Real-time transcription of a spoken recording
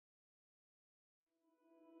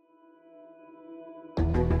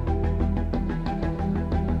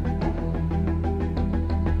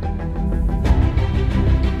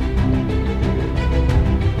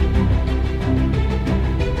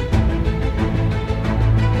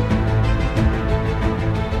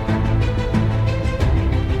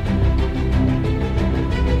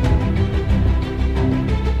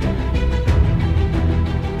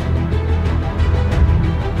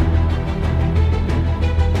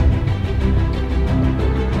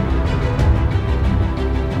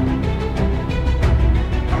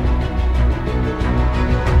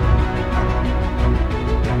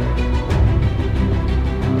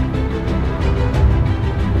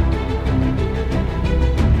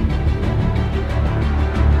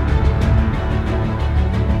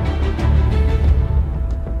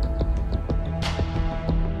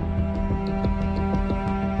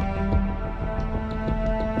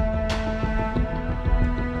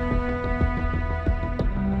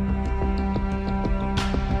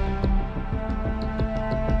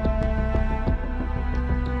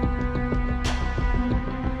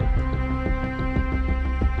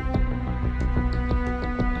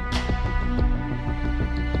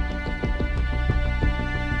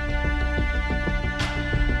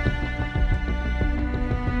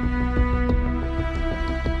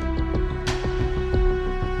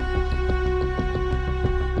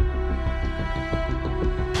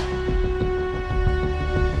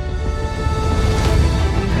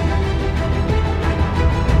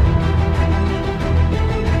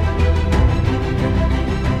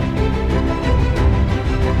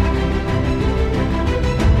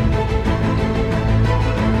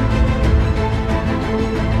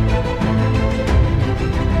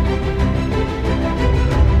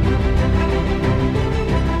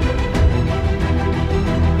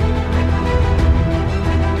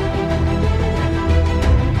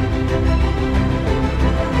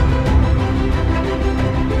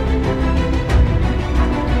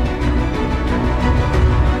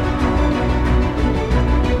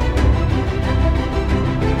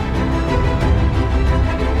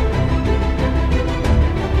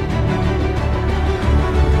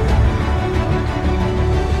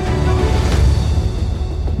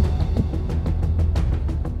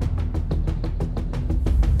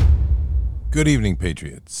Good evening,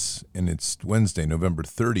 Patriots. And it's Wednesday, November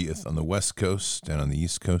 30th on the West Coast, and on the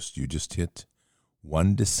East Coast, you just hit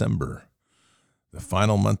 1 December, the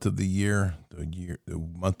final month of the year, the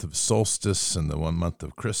month of solstice, and the 1 month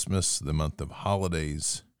of Christmas, the month of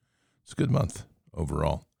holidays. It's a good month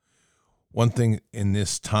overall. One thing in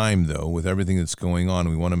this time, though, with everything that's going on,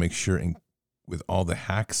 we want to make sure, with all the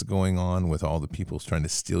hacks going on, with all the people trying to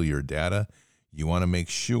steal your data, you want to make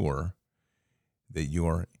sure that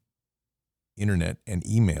your internet and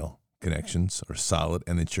email connections are solid,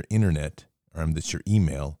 and that your that your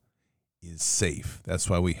email is safe. That's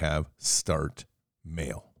why we have Start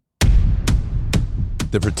Mail.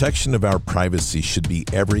 The protection of our privacy should be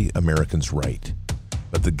every American's right,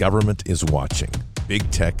 but the government is watching.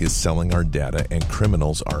 Big tech is selling our data, and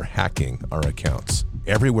criminals are hacking our accounts.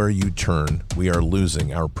 Everywhere you turn, we are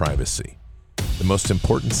losing our privacy. The most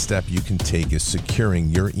important step you can take is securing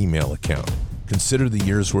your email account. Consider the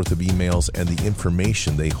year's worth of emails and the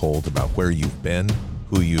information they hold about where you've been,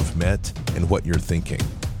 who you've met, and what you're thinking.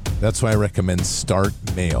 That's why I recommend Start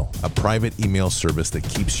Mail, a private email service that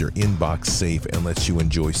keeps your inbox safe and lets you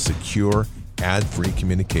enjoy secure, ad-free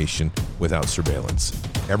communication without surveillance.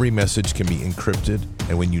 Every message can be encrypted,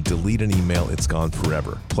 and when you delete an email, it's gone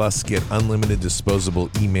forever. Plus, get unlimited disposable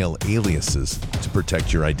email aliases to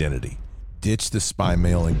protect your identity. Ditch the spy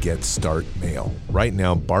mail and get Start Mail. Right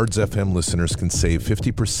now, Bards FM listeners can save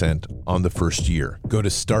 50% on the first year. Go to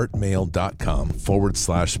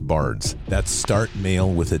startmail.com/bards. That's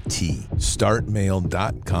startmail with a T.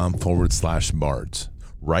 Startmail.com/bards.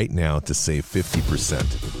 Right now to save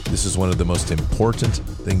 50%. This is one of the most important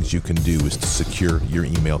things you can do, is to secure your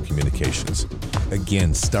email communications.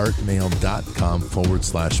 Again,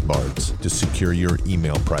 startmail.com/bards to secure your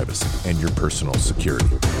email privacy and your personal security.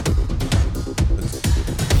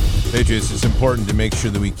 Patriots, it's important to make sure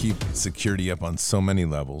that we keep security up on so many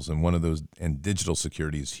levels, and one of those, and digital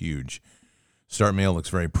security is huge. Start Mail looks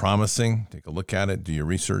very promising. Take a look at it, do your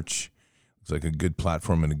research. Looks like a good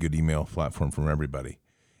platform and a good email platform for everybody.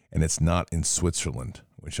 And it's not in Switzerland,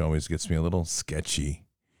 which always gets me a little sketchy,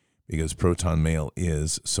 because Proton Mail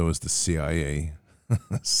is, so is the CIA,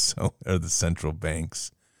 so are the central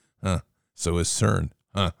banks, so is CERN.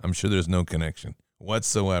 I'm sure there's no connection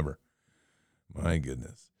whatsoever. My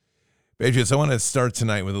goodness. Patriots, I want to start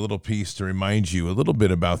tonight with a little piece to remind you a little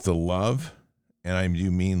bit about the love, and I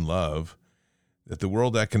do mean love, that the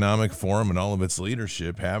World Economic Forum and all of its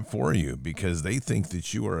leadership have for you, because they think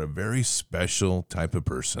that you are a very special type of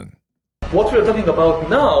person. What we're talking about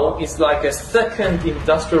now is like a second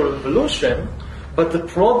industrial revolution, but the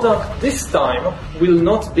product this time will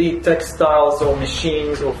not be textiles or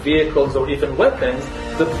machines or vehicles or even weapons.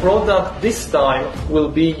 The product this time will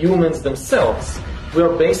be humans themselves. We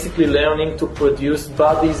are basically learning to produce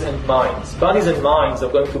bodies and minds. Bodies and minds are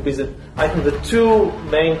going to be, I think, the two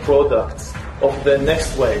main products of the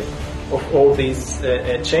next wave of all these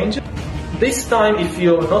changes. This time, if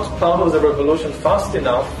you're not part of the revolution fast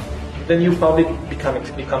enough, then you probably become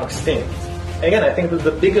extinct. Again, I think that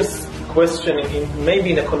the biggest question,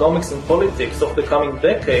 maybe in economics and politics of the coming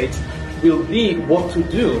decades, will be what to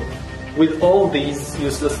do with all these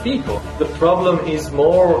useless people. The problem is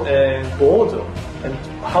more boredom, and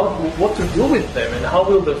what to do with them, and how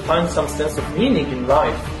will they find some sense of meaning in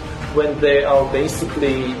life when they are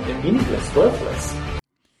basically meaningless, worthless.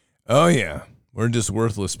 Oh yeah, we're just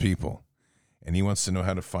worthless people. And he wants to know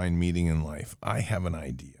how to find meaning in life. I have an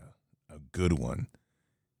idea, a good one.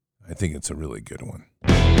 I think it's a really good one.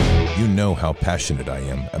 You know how passionate I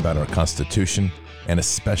am about our Constitution, and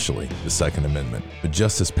especially the Second Amendment, but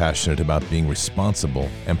just as passionate about being responsible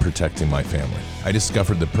and protecting my family. I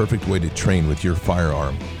discovered the perfect way to train with your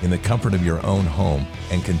firearm in the comfort of your own home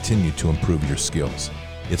and continue to improve your skills.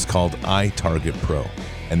 It's called iTarget Pro,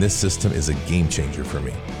 and this system is a game changer for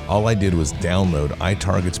me. All I did was download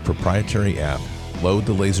iTarget's proprietary app, load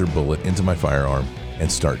the laser bullet into my firearm, and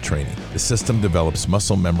start training. The system develops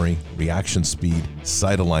muscle memory, reaction speed,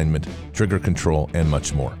 sight alignment, trigger control, and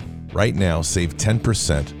much more. Right now, save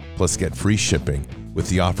 10% plus get free shipping with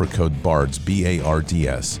the offer code BARDS,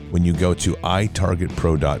 B-A-R-D-S, when you go to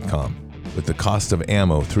itargetpro.com. With the cost of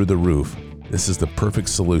ammo through the roof, this is the perfect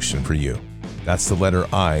solution for you. That's the letter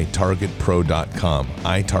I, targetpro.com,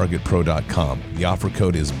 itargetpro.com. The offer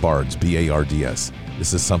code is BARDS, B-A-R-D-S.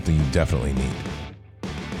 This is something you definitely need.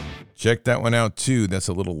 Check that one out too. That's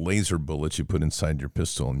a little laser bullet you put inside your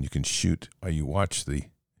pistol, and you can shoot while you watch the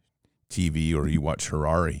TV or you watch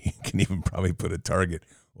Harari. You can even probably put a target.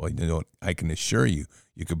 Well, you know, I can assure you,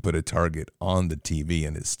 you can put a target on the TV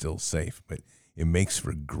and it's still safe, but it makes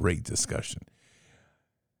for great discussion.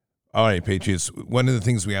 All right, Patriots, one of the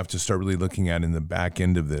things we have to start really looking at in the back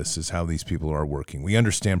end of this is how these people are working. We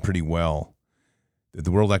understand pretty well that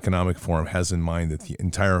the World Economic Forum has in mind that the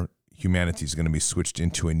entire humanity is going to be switched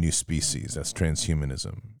into a new species. That's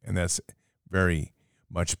transhumanism. And that's very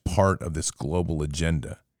much part of this global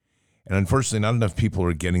agenda. And unfortunately, not enough people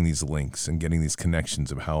are getting these links and getting these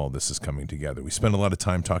connections of how all this is coming together. We spend a lot of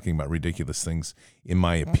time talking about ridiculous things, in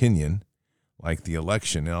my opinion, like the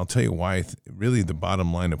election. And I'll tell you why, really the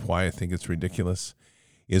bottom line of why I think it's ridiculous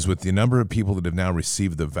is with the number of people that have now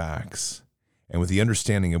received the vax and with the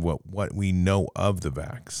understanding of what we know of the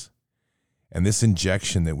vax. And this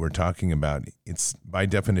injection that we're talking about, it's by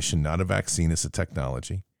definition not a vaccine, it's a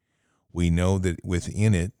technology. We know that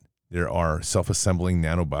within it, there are self-assembling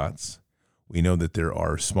nanobots. We know that there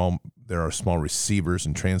are small receivers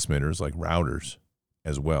and transmitters like routers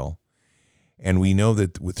as well. And we know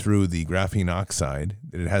that through the graphene oxide,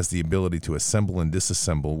 that it has the ability to assemble and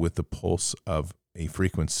disassemble with the pulse of a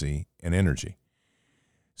frequency and energy.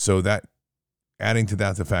 So that, adding to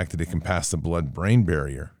that the fact that it can pass the blood-brain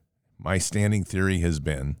barrier, my standing theory has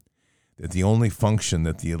been that the only function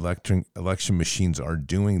that the election machines are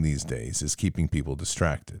doing these days is keeping people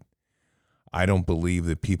distracted. I don't believe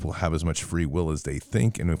that people have as much free will as they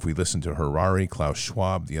think. And if we listen to Harari, Klaus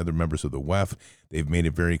Schwab, the other members of the WEF, they've made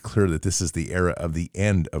it very clear that this is the era of the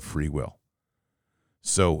end of free will.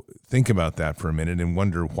 So think about that for a minute and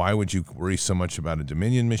wonder, why would you worry so much about a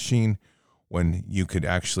Dominion machine when you could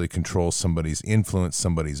actually control somebody's influence,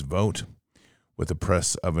 somebody's vote with the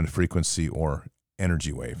press of a frequency or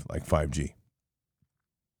energy wave like 5G?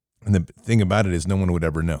 And the thing about it is no one would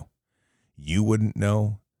ever know. You wouldn't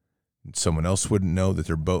know. Someone else wouldn't know that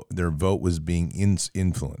their vote was being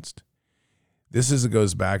influenced. This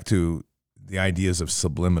goes back to the ideas of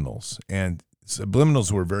subliminals. And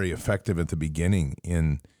subliminals were very effective at the beginning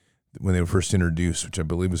when they were first introduced, which I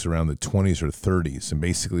believe was around the 20s or 30s. And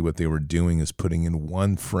basically what they were doing is putting in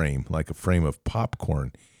one frame, like a frame of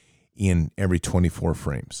popcorn, in every 24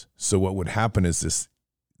 frames. So what would happen is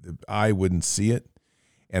the eye wouldn't see it,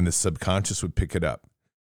 and the subconscious would pick it up.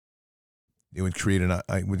 It would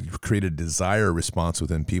create a desire response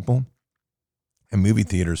within people. And movie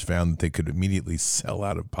theaters found that they could immediately sell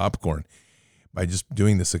out of popcorn by just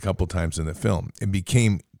doing this a couple times in the film. It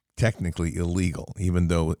became technically illegal, even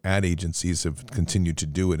though ad agencies have continued to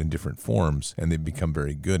do it in different forms, and they've become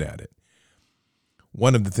very good at it.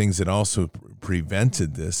 One of the things that also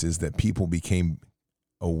prevented this is that people became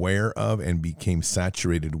aware of and became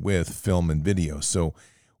saturated with film and video. So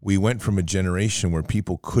we went from a generation where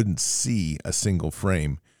people couldn't see a single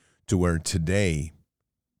frame to where today,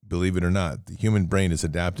 believe it or not, the human brain has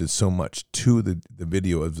adapted so much to the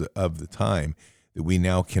video of the time that we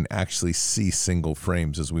now can actually see single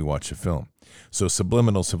frames as we watch a film. So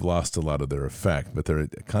subliminals have lost a lot of their effect, but their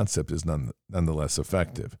concept is nonetheless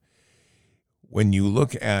effective. When you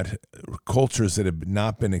look at cultures that have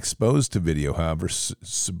not been exposed to video, however,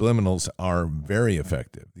 subliminals are very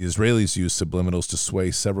effective. The Israelis used subliminals to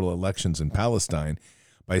sway several elections in Palestine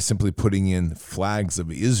by simply putting in flags of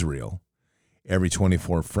Israel every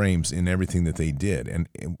 24 frames in everything that they did, and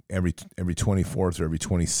every 24th or every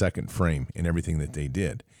 22nd frame in everything that they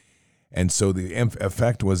did. And so the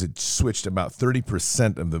effect was it switched about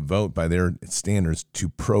 30% of the vote by their standards to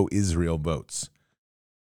pro-Israel votes.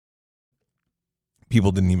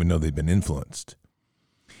 People didn't even know they'd been influenced.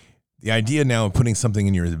 The idea now of putting something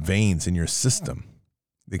in your veins, in your system,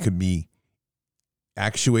 that could be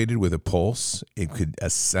actuated with a pulse, it could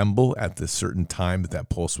assemble at the certain time that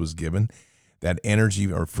pulse was given, that energy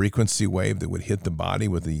or frequency wave that would hit the body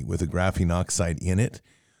with the graphene oxide in it.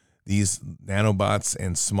 These nanobots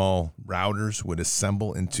and small routers would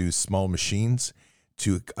assemble into small machines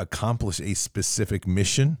to accomplish a specific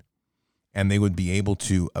mission, and they would be able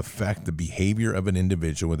to affect the behavior of an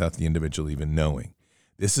individual without the individual even knowing.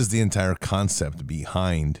 This is the entire concept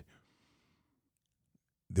behind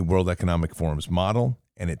the World Economic Forum's model,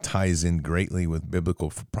 and it ties in greatly with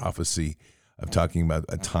biblical prophecy of talking about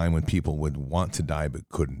a time when people would want to die but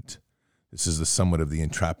couldn't. This is somewhat of the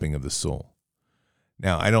entrapping of the soul.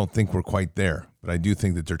 Now, I don't think we're quite there, but I do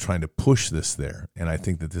think that they're trying to push this there, and I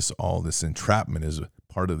think that this entrapment is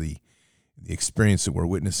part of the experience that we're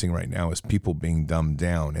witnessing right now, is people being dumbed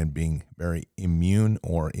down and being very immune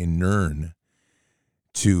or inert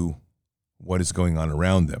to what is going on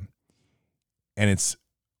around them. And it's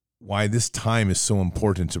why this time is so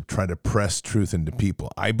important to try to press truth into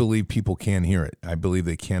people. I believe people can hear it. I believe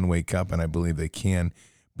they can wake up, and I believe they can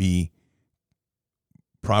be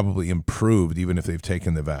probably improved even if they've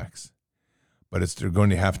taken the vax. But they're going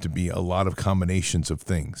to have to be a lot of combinations of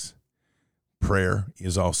things. Prayer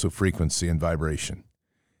is also frequency and vibration.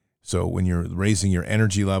 So when you're raising your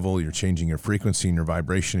energy level, you're changing your frequency and your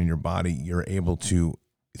vibration in your body, you're able to,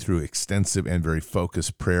 through extensive and very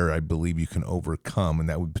focused prayer, I believe you can overcome, and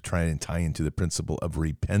that would try and tie into the principle of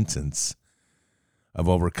repentance, of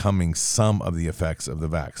overcoming some of the effects of the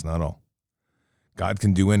vax, not all. God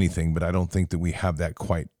can do anything, but I don't think that we have that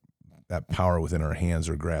power within our hands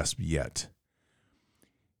or grasp yet.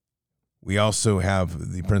 We also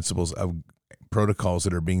have the principles of protocols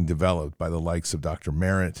that are being developed by the likes of Dr.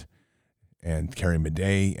 Merritt and Carrie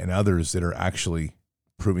Madej and others that are actually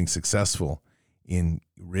proving successful in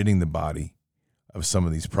ridding the body of some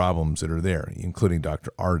of these problems that are there, including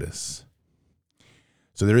Dr. Ardis.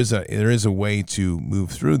 So there is a way to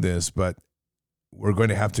move through this, but we're going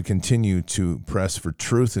to have to continue to press for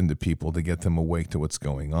truth into people to get them awake to what's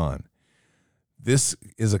going on. This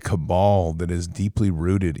is a cabal that is deeply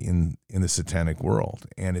rooted in the satanic world,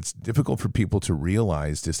 and it's difficult for people to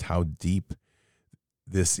realize just how deep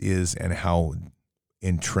this is and how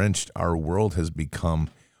entrenched our world has become,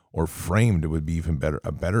 or framed, it would be even better,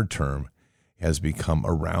 a better term, has become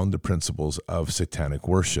around the principles of satanic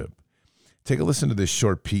worship. Take a listen to this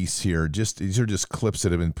short piece here. These are just clips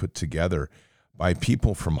that have been put together by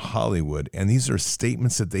people from Hollywood, and these are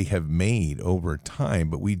statements that they have made over time,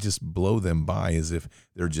 but we just blow them by as if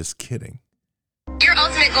they're just kidding. Your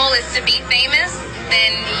ultimate goal is to be famous,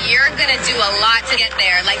 then you're going to do a lot to get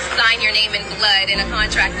there, like sign your name in blood in a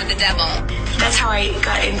contract with the devil. That's how I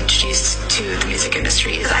got introduced to the music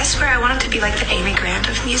industry. I swear I wanted to be like the Amy Grant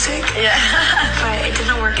of music. Yeah. But it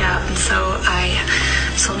didn't work out, and so I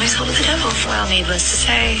sold my soul to the devil. Well, needless to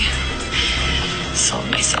say, sold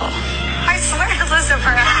my soul. I swear,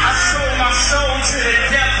 Lucifer. I sold my soul to the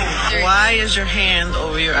devil. Why is your hand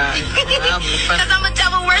over your eye? Because I'm a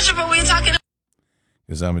devil worshiper. What are you talking about?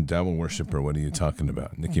 Because I'm a devil worshiper. What are you talking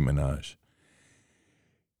about? Nicki Minaj.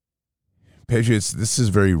 Patriots, this is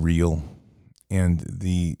very real. And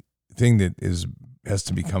the thing that has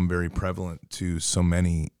to become very prevalent to so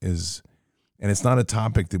many is, and it's not a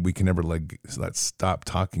topic that we can ever let stop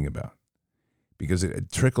talking about, because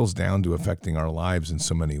it trickles down to affecting our lives in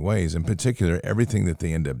so many ways. In particular, everything that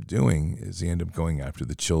they end up doing is they end up going after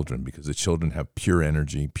the children, because the children have pure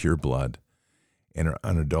energy, pure blood, and are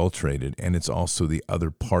unadulterated. And it's also the other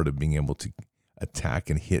part of being able to attack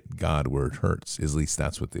and hit God where it hurts. At least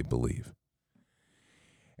that's what they believe.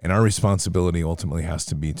 And our responsibility ultimately has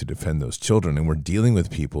to be to defend those children. And we're dealing with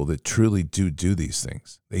people that truly do these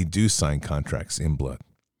things. They do sign contracts in blood.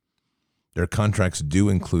 Their contracts do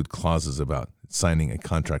include clauses about signing a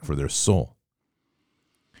contract for their soul.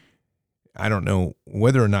 I don't know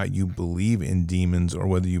whether or not you believe in demons or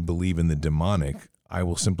whether you believe in the demonic. I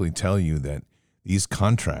will simply tell you that these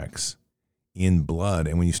contracts in blood,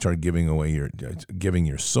 and when you start giving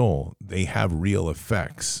your soul, they have real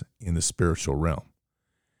effects in the spiritual realm.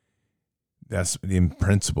 That's in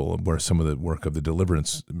principle of where some of the work of the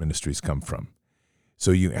deliverance ministries come from.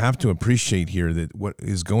 So you have to appreciate here that what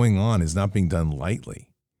is going on is not being done lightly.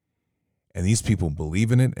 And these people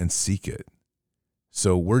believe in it and seek it.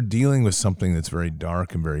 So we're dealing with something that's very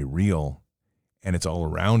dark and very real, and it's all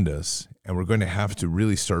around us. And we're going to have to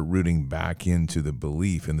really start rooting back into the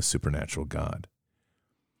belief in the supernatural God.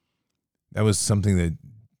 That was something that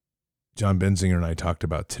John Benzinger and I talked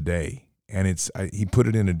about today. And he put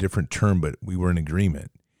it in a different term, but we were in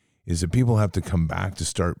agreement, is that people have to come back to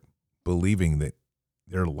start believing that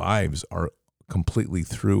their lives are completely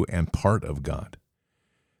through and part of God.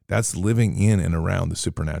 That's living in and around the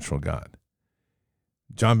supernatural God.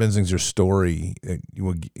 John Benzinger's story,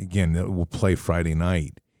 again, that will play Friday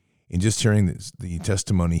night, and just hearing the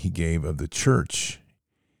testimony he gave of the church,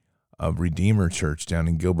 of Redeemer Church down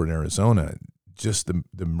in Gilbert, Arizona, just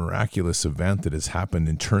the miraculous event that has happened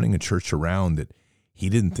in turning a church around that he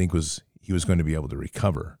didn't think he was going to be able to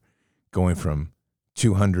recover, going from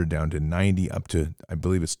 200 down to 90 up to, I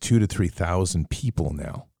believe it's 2,000 to 3,000 people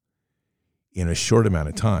now in a short amount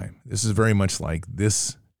of time. This is very much like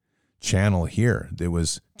this channel here. There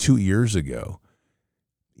was 2 years ago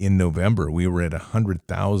in November, we were at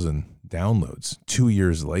 100,000 downloads. 2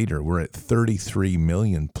 years later, we're at 33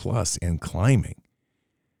 million plus and climbing,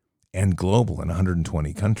 and global in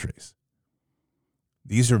 120 countries.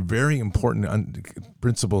 These are very important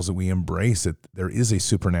principles that we embrace, that there is a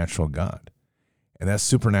supernatural God. And that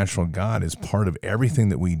supernatural God is part of everything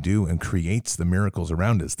that we do and creates the miracles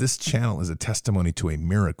around us. This channel is a testimony to a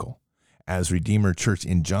miracle, as Redeemer Church,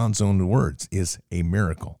 in John's own words, is a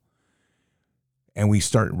miracle. And we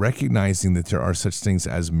start recognizing that there are such things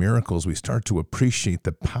as miracles. We start to appreciate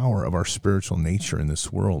the power of our spiritual nature in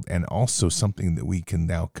this world, and also something that we can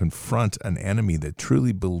now confront an enemy that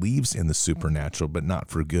truly believes in the supernatural, but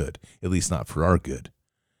not for good, at least not for our good.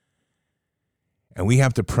 And we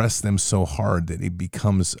have to press them so hard that it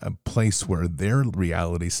becomes a place where their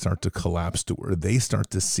realities start to collapse, to where they start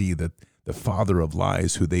to see that the father of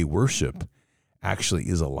lies, who they worship, actually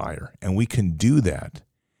is a liar. And we can do that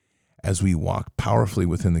as we walk powerfully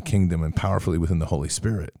within the kingdom and powerfully within the Holy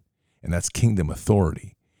Spirit. And that's kingdom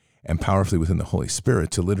authority, and powerfully within the Holy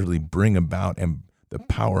Spirit to literally bring about the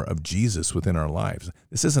power of Jesus within our lives.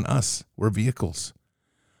 This isn't us. We're vehicles.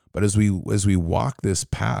 But as we walk this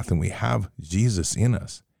path and we have Jesus in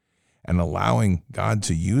us and allowing God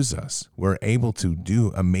to use us, we're able to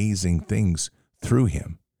do amazing things through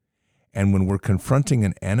him. And when we're confronting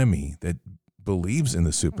an enemy that believes in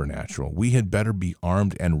the supernatural, we had better be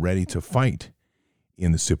armed and ready to fight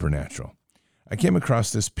in the supernatural. I came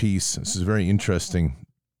across this piece. This is very interesting,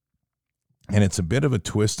 and it's a bit of a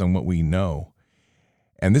twist on what we know.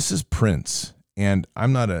 And this is Prince. And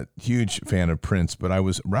I'm not a huge fan of Prince, but I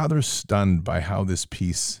was rather stunned by how this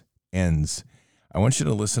piece ends. I want you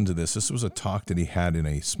to listen to this. This was a talk that he had in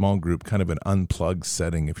a small group, kind of an unplugged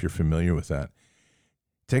setting, if you're familiar with that.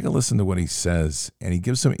 Take a listen to what he says, and he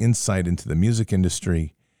gives some insight into the music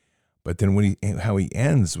industry, but then how he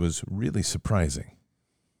ends was really surprising.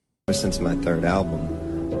 Since my third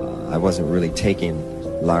album, I wasn't really taking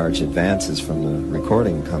large advances from the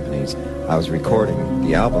recording companies. I was recording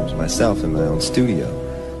the albums myself in my own studio.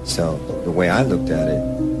 So the way I looked at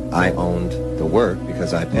it, I owned the work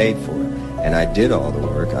because I paid for it. And I did all the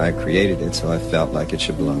work. I created it, so I felt like it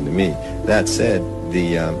should belong to me. That said,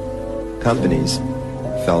 the companies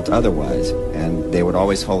felt otherwise, and they would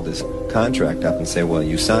always hold this contract up and say, well,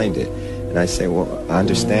 you signed it. And I say, well, I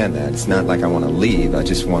understand that. It's not like I want to leave. I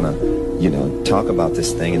just want to, talk about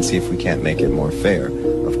this thing and see if we can't make it more fair.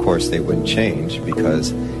 Of course, they wouldn't change,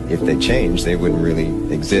 because if they changed, they wouldn't really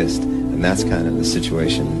exist. And that's kind of the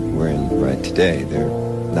situation we're in right today. They're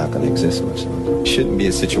not going to exist much longer. It shouldn't be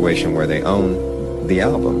a situation where they own the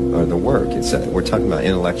album or the work. We're talking about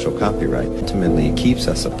intellectual copyright. Ultimately, it keeps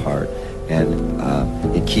us apart,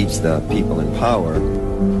 and it keeps the people in power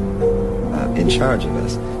in charge of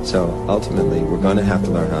us. So ultimately, we're going to have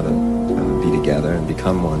to learn how to be together and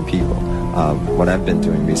become one people. What I've been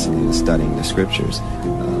doing recently is studying the scriptures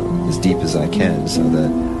as deep as I can, so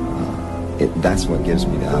that that's what gives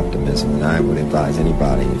me the optimism. And I would advise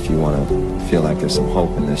anybody, if you want to feel like there's some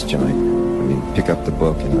hope in this joint, pick up the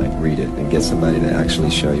book and read it, and get somebody to actually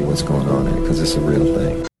show you what's going on in it, because it's a real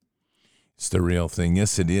thing. It's the real thing.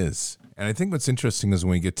 Yes, it is. And I think what's interesting is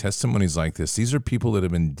when we get testimonies like this, these are people that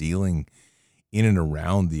have been dealing in and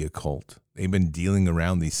around the occult. They've been dealing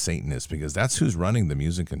around these Satanists, because that's who's running the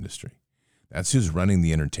music industry. That's who's running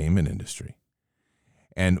the entertainment industry.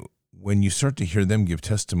 And when you start to hear them give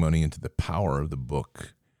testimony into the power of the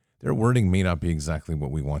book, their wording may not be exactly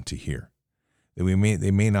what we want to hear.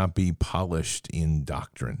 They may not be polished in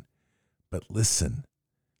doctrine, but listen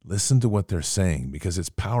to what they're saying, because it's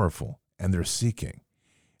powerful and they're seeking.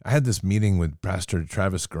 I had this meeting with Pastor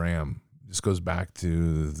Travis Graham. This goes back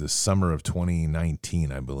to the summer of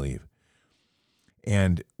 2019, I believe.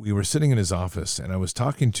 And we were sitting in his office, and I was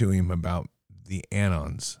talking to him about the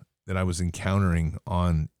Anons that I was encountering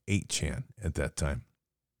on 8chan at that time.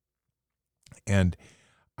 And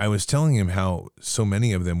I was telling him how so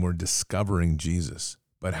many of them were discovering Jesus,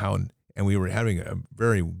 and we were having a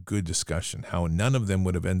very good discussion, how none of them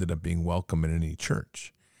would have ended up being welcome in any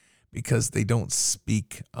church, because they don't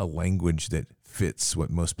speak a language that fits what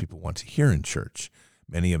most people want to hear in church.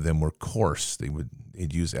 Many of them were coarse.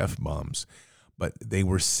 They'd use F-bombs, but they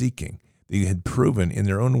were seeking. They had proven in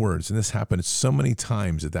their own words, and this happened so many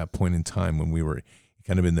times at that point in time when we were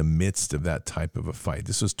kind of in the midst of that type of a fight.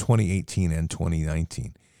 This was 2018 and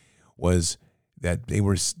 2019, was that they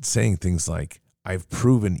were saying things like, I've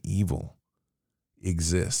proven evil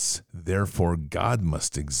exists, therefore God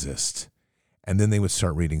must exist. And then they would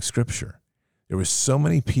start reading scripture. There were so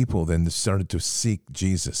many people then that started to seek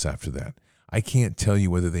Jesus after that. I can't tell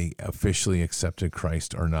you whether they officially accepted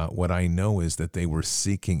Christ or not. What I know is that they were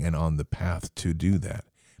seeking and on the path to do that,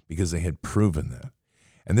 because they had proven that.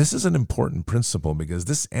 And this is an important principle, because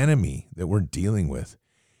this enemy that we're dealing with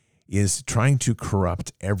is trying to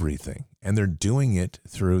corrupt everything. And they're doing it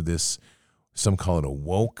through this, some call it a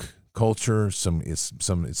woke culture,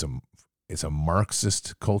 it's a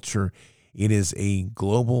Marxist culture. It is a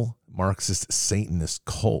global Marxist Satanist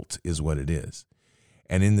cult is what it is.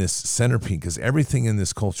 And in this centerpiece, because everything in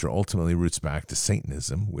this culture ultimately roots back to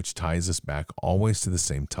Satanism, which ties us back always to the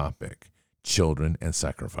same topic, children and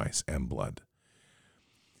sacrifice and blood.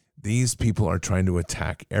 These people are trying to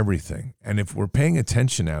attack everything. And if we're paying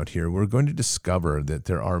attention out here, we're going to discover that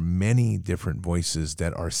there are many different voices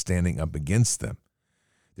that are standing up against them.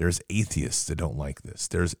 There's atheists that don't like this.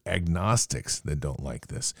 There's agnostics that don't like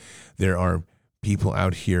this. There are people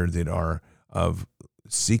out here that are of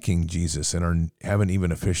seeking Jesus and haven't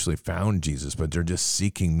even officially found Jesus, but they're just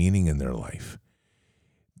seeking meaning in their life.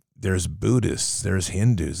 There's Buddhists, there's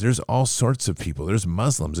Hindus, there's all sorts of people. There's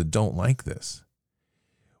Muslims that don't like this.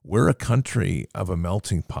 We're a country of a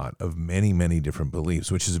melting pot of many, many different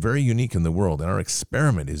beliefs, which is very unique in the world, and our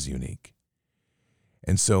experiment is unique.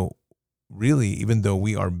 And so, really, even though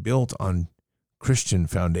we are built on Christian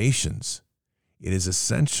foundations, it is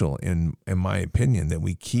essential, in my opinion, that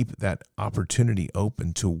we keep that opportunity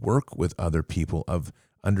open to work with other people of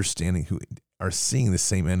understanding who are seeing the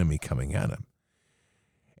same enemy coming at them.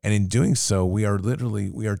 And in doing so, we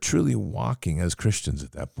are truly walking as Christians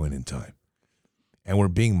at that point in time. And we're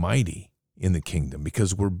being mighty in the kingdom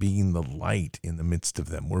because we're being the light in the midst of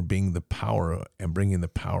them. We're being the power and bringing the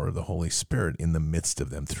power of the Holy Spirit in the midst of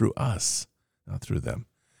them through us, not through them.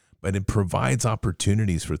 But it provides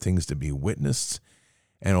opportunities for things to be witnessed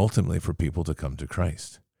and ultimately for people to come to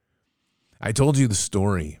Christ. I told you the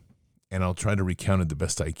story, and I'll try to recount it the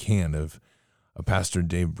best I can, of Pastor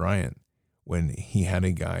Dave Bryant when he had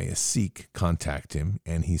a Sikh, contact him,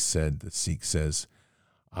 and the Sikh says,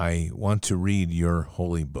 I want to read your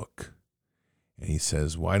holy book. And he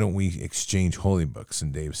says, why don't we exchange holy books?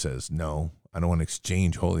 And Dave says, no, I don't want to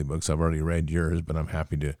exchange holy books. I've already read yours, but I'm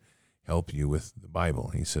happy to help you with the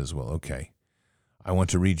Bible. He says, well, okay, I want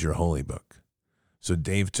to read your holy book. So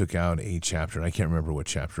Dave took out a chapter, and I can't remember what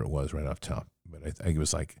chapter it was right off top, but I think it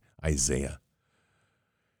was like Isaiah.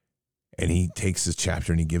 And he takes this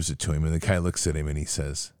chapter and he gives it to him, and the guy looks at him and he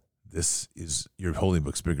says, your holy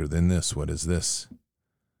book's bigger than this. What is this?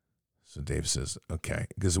 So Dave says, okay.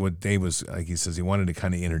 Because what Dave was, like he says, he wanted to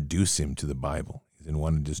kind of introduce him to the Bible. He didn't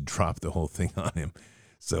want to just drop the whole thing on him.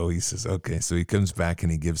 So he says, okay. So he comes back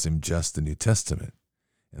and he gives him just the New Testament.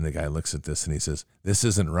 And the guy looks at this and he says, this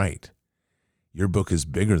isn't right. Your book is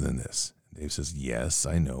bigger than this. And Dave says, yes,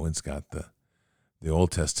 I know. It's got the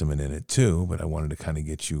Old Testament in it too, but I wanted to kind of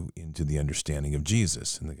get you into the understanding of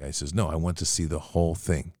Jesus. And the guy says, no, I want to see the whole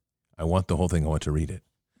thing. I want the whole thing. I want to read it.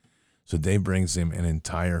 So Dave brings him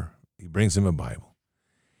he brings him a Bible.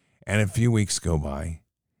 And a few weeks go by,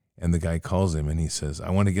 and the guy calls him and he says, I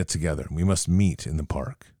want to get together. We must meet in the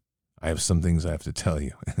park. I have some things I have to tell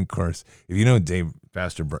you. And of course, if you know Dave,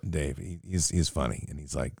 Pastor Dave, he's funny. And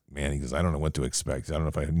he's like, man, he goes, I don't know what to expect. I don't know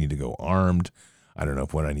if I need to go armed. I don't know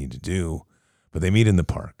what I need to do. But they meet in the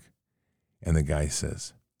park. And the guy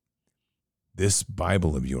says, this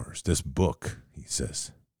Bible of yours, this book, he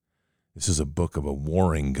says, this is a book of a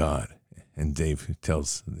warring God. And Dave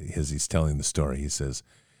tells, as he's telling the story, he says,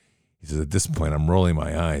 at this point, I'm rolling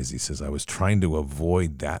my eyes. He says, I was trying to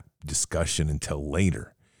avoid that discussion until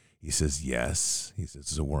later. He says, yes. He says,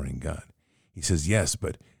 it's a warring God. He says, yes,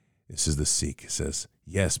 but this is the Sikh. He says,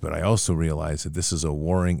 yes, but I also realize that this is a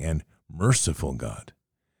warring and merciful God.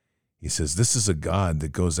 He says, this is a God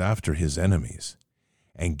that goes after his enemies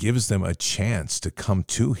and gives them a chance to come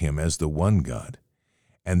to him as the one God.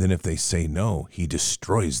 And then if they say no, he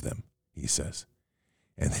destroys them, he says.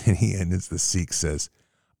 And then he ends, the Sikh says,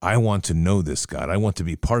 I want to know this God. I want to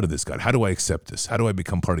be part of this God. How do I accept this? How do I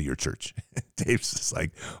become part of your church? Dave's just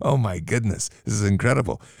like, oh my goodness, this is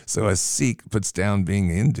incredible. So a Sikh puts down being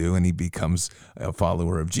Hindu and he becomes a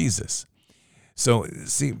follower of Jesus. So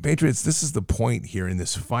see, Patriots, this is the point here in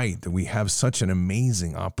this fight, that we have such an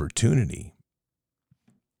amazing opportunity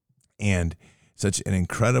and such an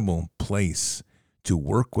incredible place to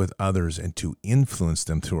work with others and to influence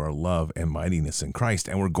them through our love and mightiness in Christ.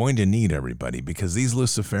 And we're going to need everybody, because these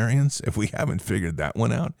Luciferians, if we haven't figured that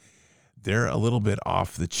one out, they're a little bit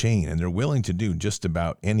off the chain and they're willing to do just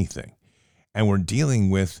about anything. And we're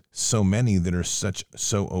dealing with so many that are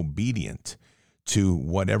so obedient to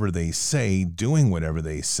whatever they say, doing whatever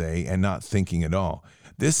they say, and not thinking at all.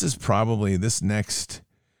 This is probably, this next,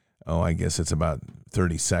 I guess it's about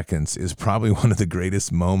 30 seconds, is probably one of the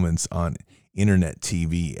greatest moments on internet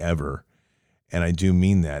TV ever. And I do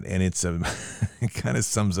mean that. And it kind of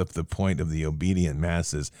sums up the point of the obedient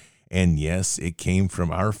masses. And yes, it came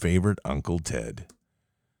from our favorite Uncle Ted.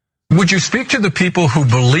 Would you speak to the people who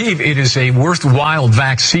believe it is a worthwhile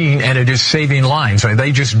vaccine and it is saving lives? Are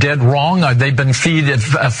they just dead wrong? Are they been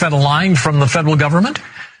fed a line from the federal government?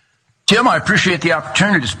 Tim, I appreciate the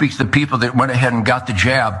opportunity to speak to the people that went ahead and got the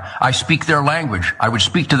jab. I speak their language. I would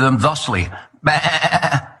speak to them thusly. Bah,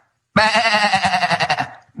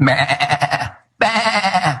 bah, bah,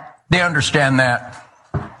 bah. They understand that.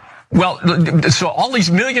 Well, so all these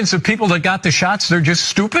millions of people that got the shots, they're just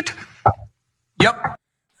stupid? Yep.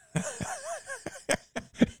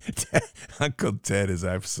 Uncle Ted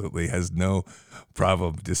has no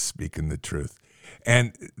problem just speaking the truth.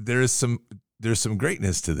 And there's some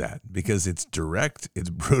greatness to that because it's direct, it's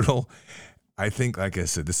brutal. I think, like I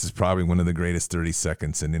said, this is probably one of the greatest 30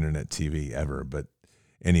 seconds in internet TV ever. But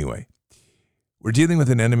anyway, we're dealing with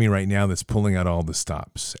an enemy right now that's pulling out all the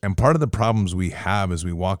stops. And part of the problems we have as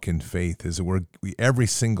we walk in faith is that we every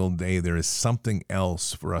single day there is something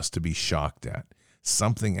else for us to be shocked at,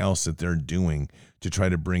 something else that they're doing to try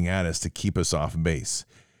to bring at us to keep us off base.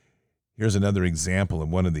 Here's another example of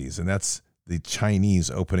one of these, and that's the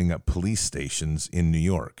Chinese opening up police stations in New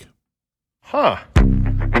York. Huh.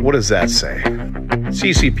 What does that say?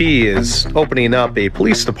 CCP is opening up a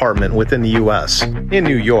police department within the U.S. in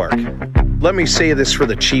New York. Let me say this for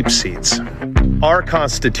the cheap seats. Our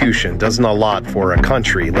Constitution doesn't allot for a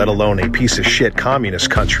country, let alone a piece of shit communist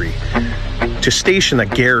country, to station a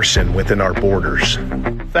garrison within our borders.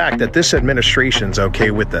 The fact that this administration's okay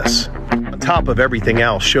with this, on top of everything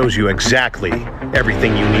else, shows you exactly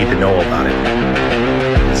everything you need to know about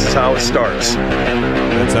it. This is how it starts.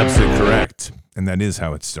 That's absolutely correct, and that is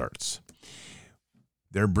how it starts.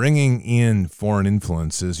 They're bringing in foreign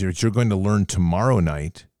influences, which you're going to learn tomorrow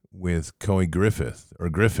night with Coy Griffin,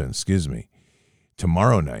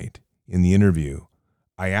 tomorrow night in the interview.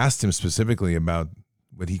 I asked him specifically about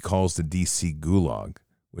what he calls the D.C. Gulag,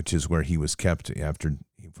 which is where he was kept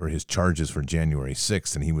for his charges for January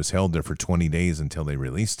 6th, and he was held there for 20 days until they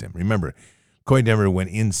released him. Remember, Coy never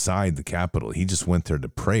went inside the Capitol. He just went there to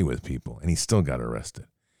pray with people, and he still got arrested.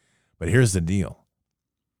 But here's the deal.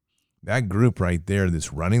 That group right there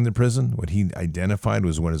that's running the prison, what he identified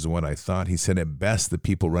was what I thought. He said at best the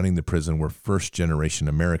people running the prison were first-generation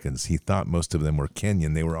Americans. He thought most of them were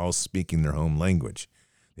Kenyan. They were all speaking their home language.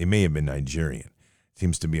 They may have been Nigerian.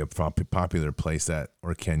 Seems to be a popular place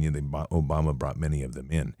or Kenya. Obama brought many of them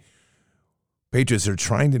in. Patriots are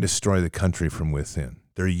trying to destroy the country from within.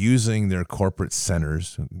 They're using their corporate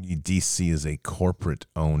centers. D.C. is a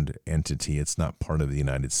corporate-owned entity. It's not part of the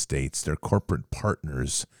United States. Their corporate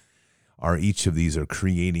partners each of these are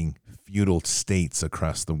creating feudal states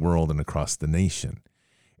across the world and across the nation.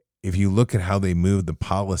 If you look at how they moved the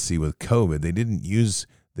policy with COVID,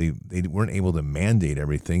 they weren't able to mandate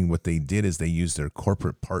everything. What they did is they used their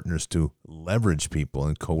corporate partners to leverage people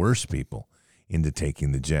and coerce people into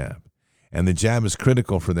taking the jab. And the jab is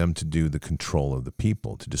critical for them to do the control of the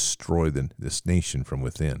people, to destroy this nation from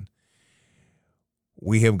within.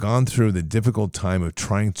 We have gone through the difficult time of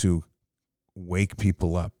trying to wake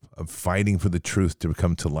people up, of fighting for the truth to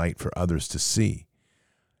come to light for others to see.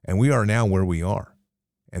 And we are now where we are.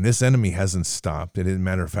 And this enemy hasn't stopped. As a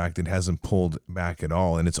matter of fact, it hasn't pulled back at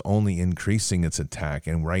all, and it's only increasing its attack.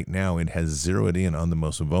 And right now it has zeroed in on the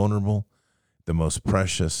most vulnerable, the most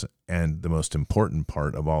precious, and the most important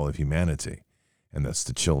part of all of humanity, and that's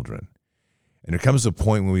the children. And there comes a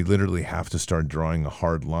point when we literally have to start drawing a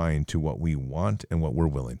hard line to what we want and what we're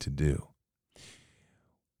willing to do.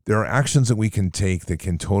 There are actions that we can take that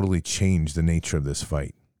can totally change the nature of this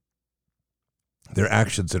fight. There are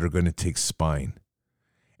actions that are going to take spine,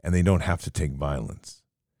 and they don't have to take violence.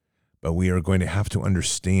 But we are going to have to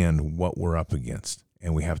understand what we're up against,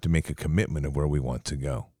 and we have to make a commitment of where we want to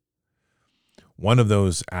go. One of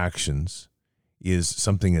those actions is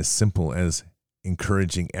something as simple as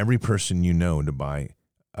encouraging every person you know to buy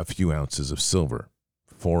a few ounces of silver,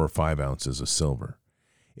 4 or 5 ounces of silver.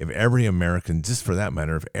 If every American, just for that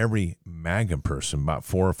matter, if every MAGA person bought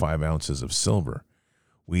 4 or 5 ounces of silver,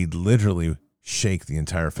 we'd literally shake the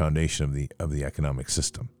entire foundation of the economic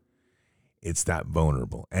system. It's that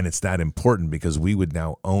vulnerable, and it's that important because we would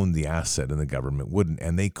now own the asset and the government wouldn't,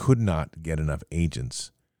 and they could not get enough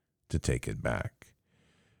agents to take it back.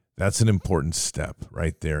 That's an important step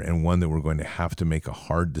right there, and one that we're going to have to make a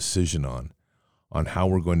hard decision on how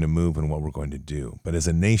we're going to move and what we're going to do. But as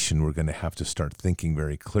a nation, we're going to have to start thinking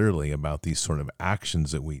very clearly about these sort of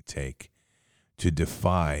actions that we take to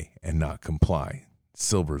defy and not comply.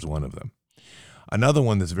 Silver is one of them. Another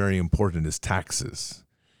one that's very important is taxes.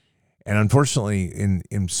 And unfortunately,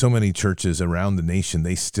 in so many churches around the nation,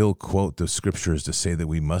 they still quote the scriptures to say that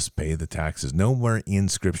we must pay the taxes. Nowhere in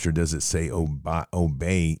scripture does it say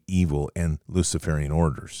obey evil and Luciferian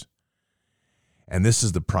orders. And this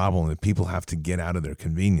is the problem, that people have to get out of their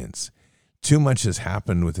convenience. Too much has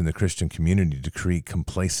happened within the Christian community to create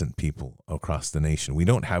complacent people across the nation. We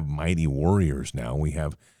don't have mighty warriors now. We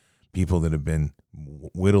have people that have been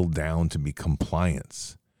whittled down to be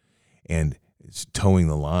compliance and towing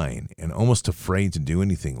the line and almost afraid to do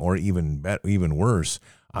anything, or even worse,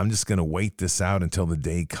 I'm just going to wait this out until the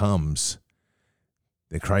day comes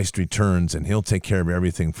that Christ returns and he'll take care of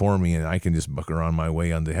everything for me and I can just bucker on my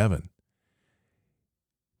way onto heaven.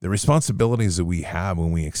 The responsibilities that we have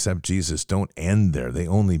when we accept Jesus don't end there. They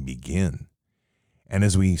only begin. And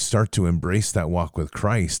as we start to embrace that walk with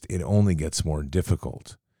Christ, it only gets more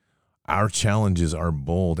difficult. Our challenges are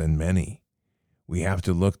bold and many. We have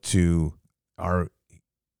to look to our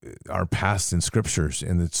past in scriptures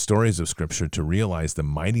and the stories of scripture to realize the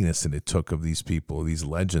mightiness that it took of these people, these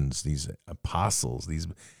legends, these apostles,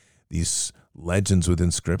 these legends within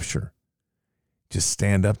scripture, to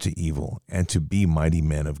stand up to evil and to be mighty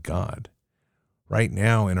men of God. Right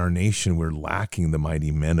now in our nation, we're lacking the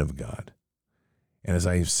mighty men of God. And as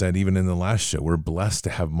I said, even in the last show, we're blessed to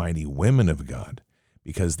have mighty women of God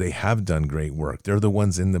because they have done great work. They're the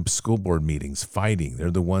ones in the school board meetings fighting.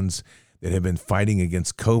 They're the ones that have been fighting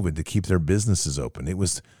against COVID to keep their businesses open. It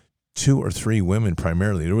was 2 or 3 women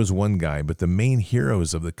primarily. There was one guy, but the main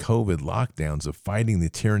heroes of the COVID lockdowns of fighting the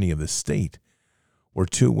tyranny of the state were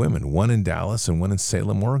 2 women, one in Dallas and one in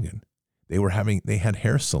Salem, Oregon. They had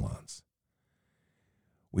hair salons.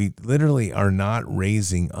 We literally are not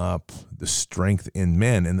raising up the strength in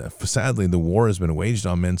men. And sadly, the war has been waged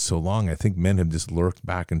on men so long, I think men have just lurked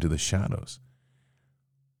back into the shadows.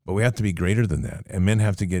 But we have to be greater than that. And men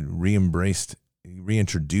have to get reintroduced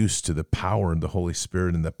to the power of the Holy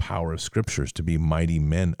Spirit and the power of scriptures to be mighty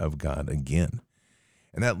men of God again.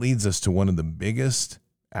 And that leads us to one of the biggest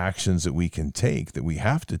actions that we can take, that we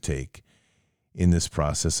have to take in this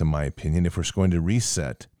process, in my opinion, if we're going to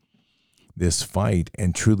reset this fight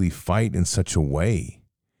and truly fight in such a way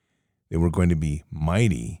that we're going to be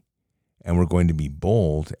mighty and we're going to be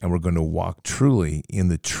bold and we're going to walk truly in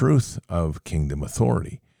the truth of kingdom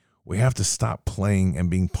authority. We have to stop playing and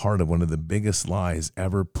being part of one of the biggest lies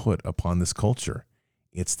ever put upon this culture.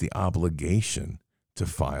 It's the obligation to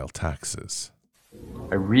file taxes.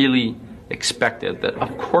 I really expected that,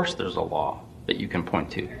 of course, there's a law that you can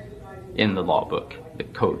point to in the law book, the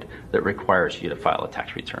code, that requires you to file a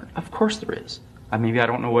tax return. Of course there is. Maybe I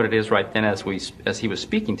don't know what it is right then as he was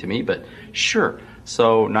speaking to me, but sure.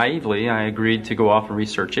 So naively, I agreed to go off and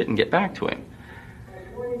research it and get back to him.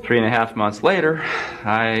 3.5 months later,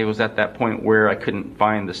 I was at that point where I couldn't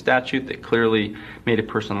find the statute that clearly made a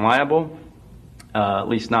person liable, at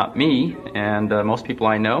least not me and most people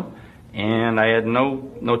I know. And I had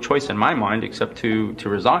no choice in my mind except to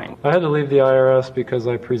resign. I had to leave the IRS because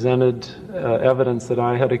I presented evidence that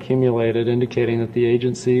I had accumulated indicating that the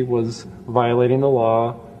agency was violating the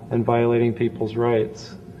law and violating people's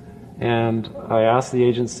rights. And I asked the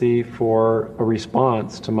agency for a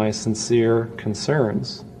response to my sincere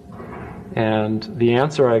concerns. And the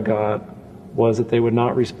answer I got was that they would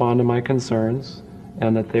not respond to my concerns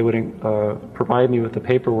and that they would provide me with the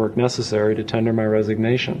paperwork necessary to tender my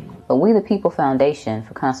resignation. But We the People Foundation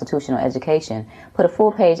for Constitutional Education put a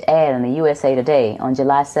full-page ad in the USA Today on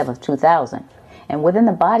July 7, 2000. And within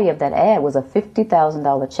the body of that ad was a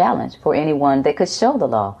 $50,000 challenge for anyone that could show the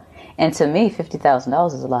law. And to me,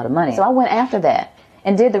 $50,000 is a lot of money. So I went after that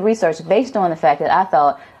and did the research based on the fact that I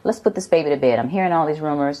thought, let's put this baby to bed. I'm hearing all these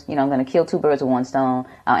rumors. I'm going to kill 2 birds with one stone.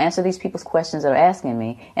 I'll answer these people's questions that are asking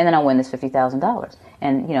me, and then I'll win this $50,000.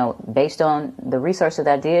 And, based on the research that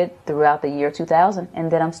I did throughout the year 2000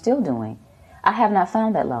 and that I'm still doing, I have not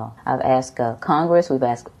found that law. I've asked Congress. We've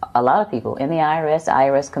asked a lot of people in the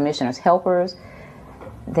IRS commissioners, helpers.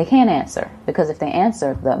 They can't answer, because if they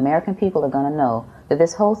answer, the American people are going to know that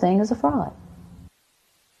this whole thing is a fraud.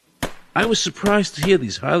 I was surprised to hear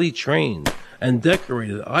these highly trained and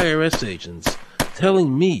decorated IRS agents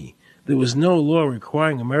telling me there was no law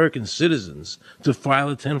requiring American citizens to file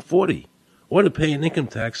a 1040 or to pay an income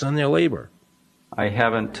tax on their labor. I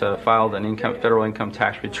haven't filed an federal income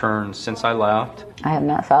tax return since I left. I have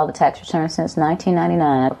not filed a tax return since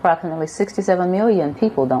 1999. Approximately 67 million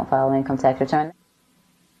people don't file an income tax return.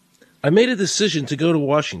 I made a decision to go to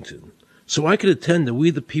Washington so I could attend the We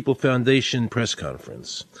the People Foundation press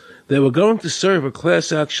conference. They were going to serve a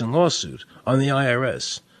class action lawsuit on the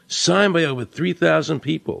IRS, signed by over 3,000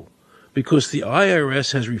 people, because the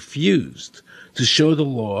IRS has refused to show the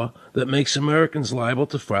law that makes Americans liable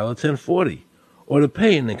to file a 1040 or to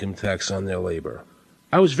pay an income tax on their labor.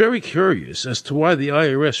 I was very curious as to why the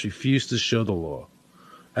IRS refused to show the law,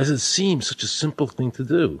 as it seemed such a simple thing to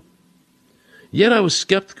do. Yet I was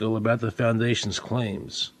skeptical about the foundation's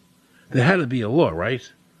claims. There had to be a law, right?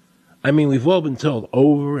 I mean, we've all been told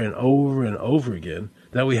over and over and over again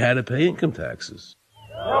that we had to pay income taxes.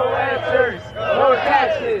 No answers, no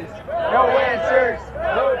taxes. No answers,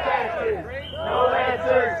 no taxes. No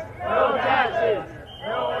answers, no taxes.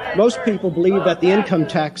 No answers. Most people believe that the income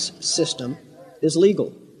tax system is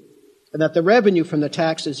legal and that the revenue from the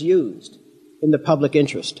tax is used in the public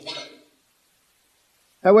interest.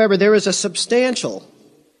 However, there is a substantial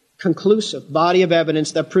conclusive body of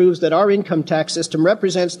evidence that proves that our income tax system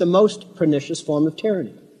represents the most pernicious form of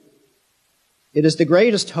tyranny. It is the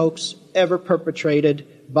greatest hoax ever perpetrated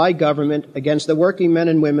by government against the working men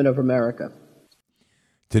and women of America.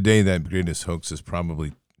 Today, that greatest hoax is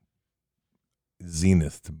probably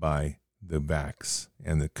zenithed by the vax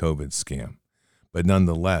and the COVID scam. But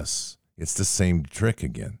nonetheless, it's the same trick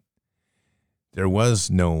again. There was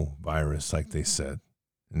no virus, like they said.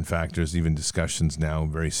 In fact, there's even discussions now,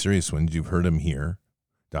 very serious ones. You've heard them here.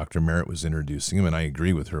 Dr. Merritt was introducing them, and I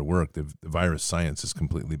agree with her work. The virus science is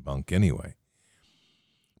completely bunk anyway.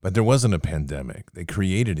 But there wasn't a pandemic. They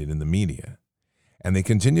created it in the media. And they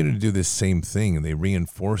continue to do this same thing, and they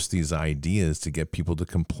reinforce these ideas to get people to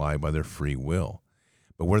comply by their free will.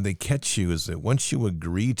 But where they catch you is that once you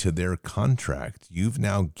agree to their contract, you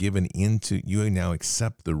now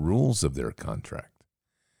accept the rules of their contract.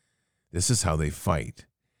 This is how they fight,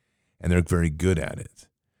 and they're very good at it.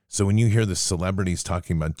 So when you hear the celebrities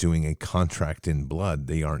talking about doing a contract in blood,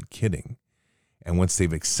 they aren't kidding. And once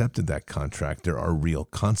they've accepted that contract, there are real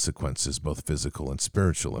consequences, both physical and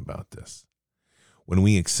spiritual, about this. When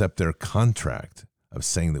we accept their contract of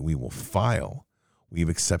saying that we will file, we've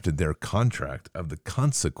accepted their contract of the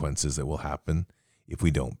consequences that will happen if we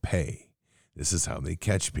don't pay. This is how they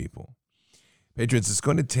catch people. Patriots, it's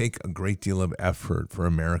going to take a great deal of effort for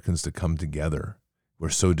Americans to come together. We're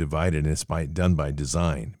so divided, and it's done by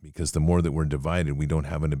design, because the more that we're divided, we don't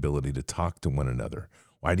have an ability to talk to one another.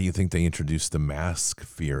 Why do you think they introduced the mask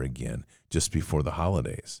fear again just before the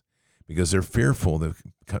holidays? Because they're fearful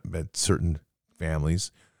that certain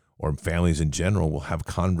families or families in general will have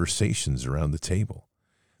conversations around the table.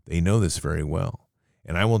 They know this very well.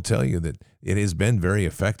 And I will tell you that it has been very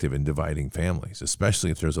effective in dividing families,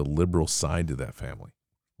 especially if there's a liberal side to that family,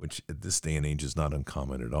 which at this day and age is not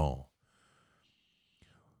uncommon at all.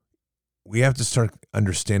 We have to start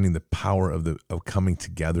understanding the power of coming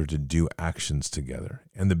together to do actions together.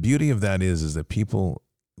 And the beauty of that is that people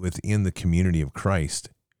within the community of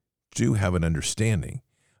Christ do have an understanding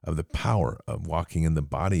of the power of walking in the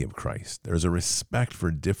body of Christ. There's a respect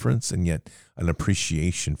for difference and yet an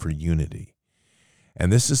appreciation for unity.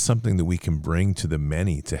 And this is something that we can bring to the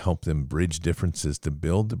many to help them bridge differences, to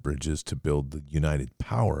build the bridges, to build the united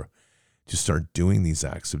power, to start doing these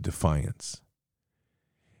acts of defiance.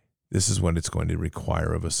 This is what it's going to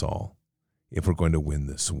require of us all if we're going to win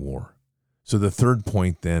this war. So the third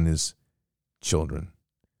point then is children.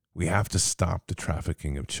 We have to stop the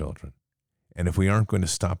trafficking of children. And if we aren't going to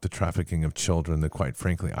stop the trafficking of children, then quite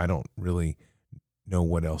frankly, I don't really know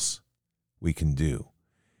what else we can do.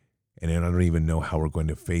 And I don't even know how we're going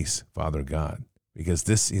to face Father God, because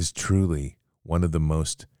this is truly one of the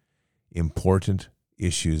most important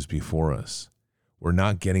issues before us. We're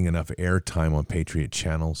not getting enough airtime on Patriot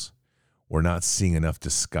channels. We're not seeing enough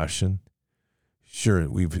discussion. Sure,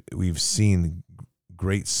 we've seen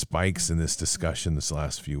great spikes in this discussion this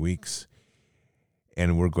last few weeks,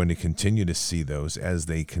 and we're going to continue to see those as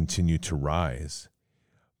they continue to rise.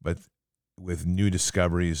 But with new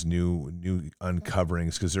discoveries, new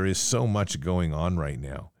uncoverings, because there is so much going on right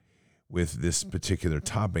now with this particular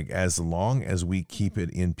topic, as long as we keep it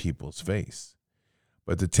in people's face.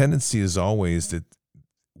 But the tendency is always that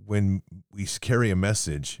when we carry a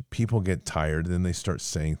message, people get tired, and then they start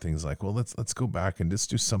saying things like, well, let's go back and just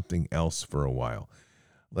do something else for a while.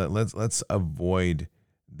 Let's avoid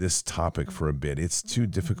this topic for a bit. It's too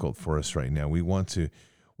difficult for us right now. We want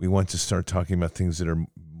to start talking about things that are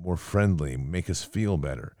more friendly, make us feel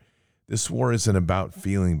better. This war isn't about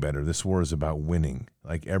feeling better. This war is about winning,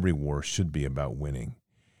 like every war should be about winning.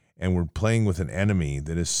 And we're playing with an enemy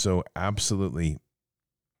that is so absolutely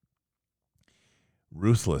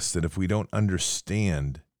ruthless that if we don't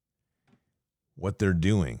understand what they're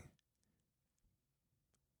doing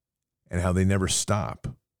and how they never stop,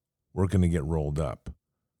 we're going to get rolled up.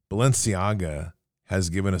 Balenciaga has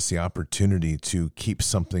given us the opportunity to keep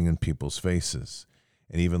something in people's faces.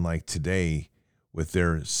 And even like today with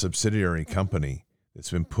their subsidiary company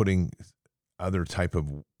that's been putting other type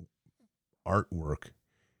of artwork,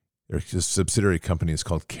 their subsidiary company is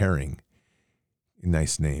called Kering.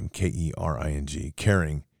 Nice name, Kering,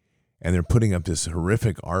 Kering, and they're putting up this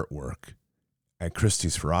horrific artwork at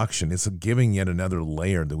Christie's for auction. It's giving yet another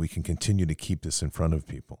layer that we can continue to keep this in front of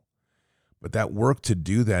people. But that work to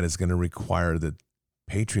do that is going to require that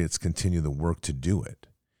patriots continue the work to do it.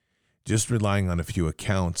 Just relying on a few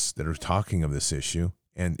accounts that are talking of this issue,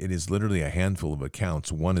 and it is literally a handful of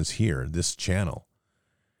accounts. One is here, this channel.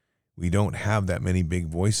 We don't have that many big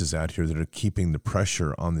voices out here that are keeping the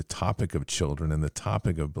pressure on the topic of children and the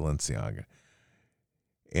topic of Balenciaga.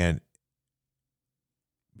 And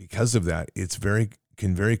because of that, it's very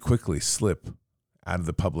can very quickly slip out of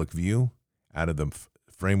the public view, out of the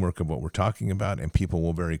framework of what we're talking about, and people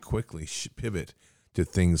will very quickly pivot to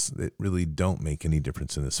things that really don't make any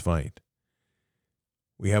difference in this fight.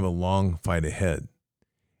 We have a long fight ahead,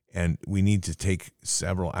 and we need to take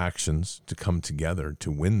several actions to come together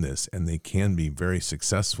to win this, and they can be very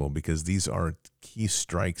successful because these are key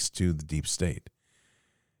strikes to the deep state.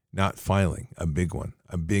 Not filing, a big one,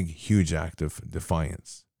 a big, huge act of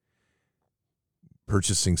defiance.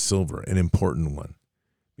 Purchasing silver, an important one,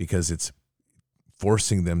 because it's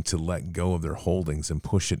forcing them to let go of their holdings and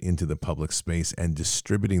push it into the public space and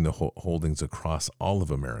distributing the holdings across all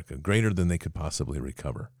of America, greater than they could possibly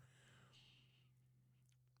recover.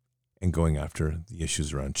 And going after the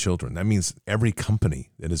issues around children. That means every company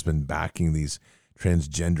that has been backing these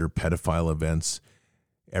transgender pedophile events,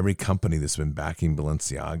 every company that's been backing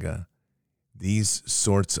Balenciaga, these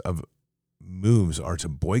sorts of moves are to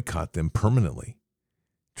boycott them permanently.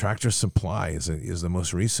 Tractor Supply is the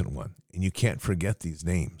most recent one, and you can't forget these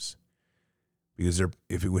names because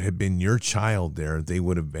if it would have been your child there, they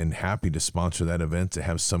would have been happy to sponsor that event to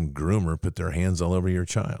have some groomer put their hands all over your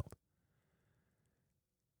child.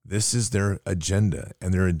 This is their agenda,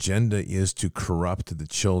 and their agenda is to corrupt the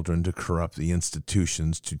children, to corrupt the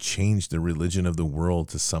institutions, to change the religion of the world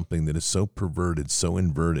to something that is so perverted, so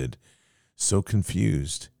inverted, so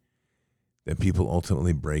confused that people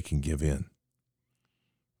ultimately break and give in.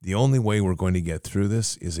 The only way we're going to get through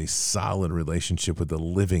this is a solid relationship with the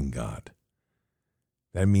living God.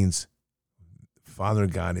 That means Father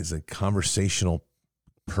God is a conversational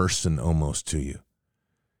person almost to you.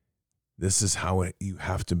 This is how you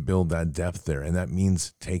have to build that depth there, and that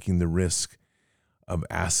means taking the risk of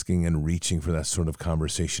asking and reaching for that sort of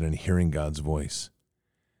conversation and hearing God's voice.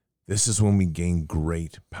 This is when we gain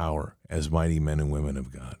great power as mighty men and women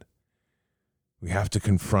of God. We have to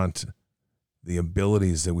confront the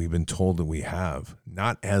abilities that we've been told that we have,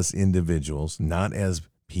 not as individuals, not as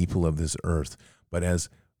people of this earth, but as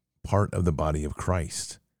part of the body of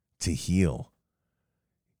Christ to heal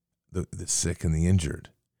the sick and the injured.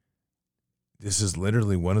 This is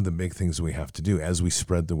literally one of the big things we have to do as we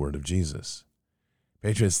spread the word of Jesus.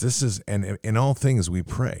 Patriots, this is, and in all things we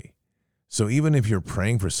pray. So even if you're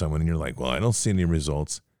praying for someone and you're like, well, I don't see any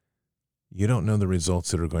results, you don't know the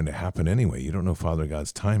results that are going to happen anyway. You don't know Father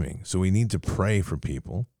God's timing. So we need to pray for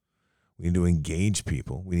people. We need to engage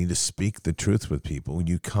people. We need to speak the truth with people.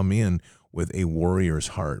 You come in with a warrior's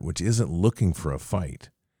heart, which isn't looking for a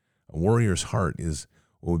fight. A warrior's heart is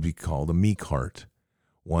what would be called a meek heart,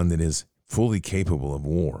 one that is fully capable of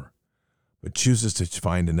war, but chooses to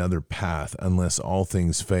find another path unless all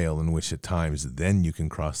things fail, in which at times then you can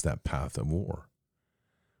cross that path of war.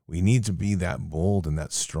 We need to be that bold and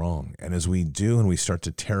that strong. And as we do, and we start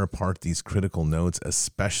to tear apart these critical nodes,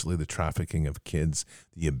 especially the trafficking of kids,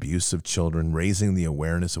 the abuse of children, raising the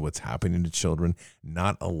awareness of what's happening to children,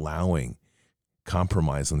 not allowing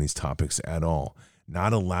compromise on these topics at all,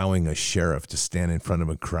 not allowing a sheriff to stand in front of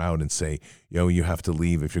a crowd and say, yo, you have to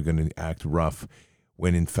leave if you're going to act rough,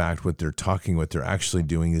 when in fact what they're actually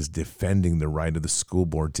doing is defending the right of the school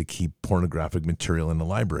board to keep pornographic material in the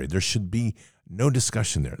library. There should be no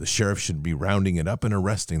discussion there. The sheriff should be rounding it up and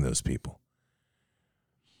arresting those people.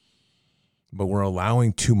 But we're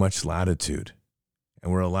allowing too much latitude,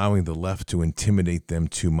 and we're allowing the left to intimidate them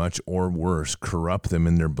too much, or worse, corrupt them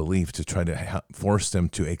in their belief to try to force them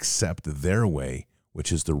to accept their way,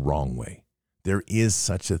 which is the wrong way. There is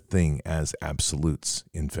such a thing as absolutes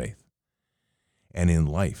in faith and in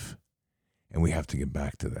life, and we have to get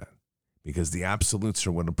back to that, because the absolutes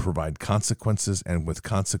are what will provide consequences, and with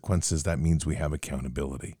consequences, that means we have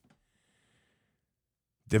accountability.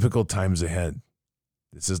 Difficult times ahead.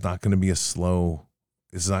 This is not going to be this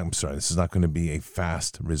is not going to be a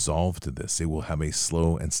fast resolve to this. It will have a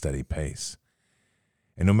slow and steady pace.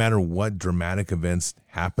 And no matter what dramatic events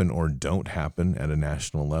happen or don't happen at a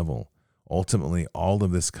national level, ultimately all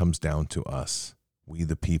of this comes down to us, we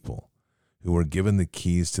the people, who were given the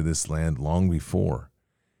keys to this land long before,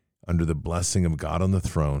 under the blessing of God on the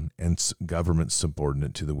throne and government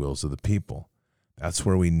subordinate to the wills of the people. That's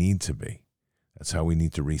where we need to be. That's how we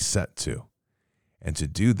need to reset to. And to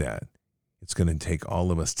do that, it's going to take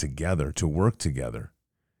all of us together to work together,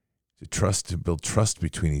 to build trust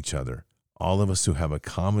between each other. All of us who have a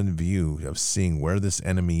common view of seeing where this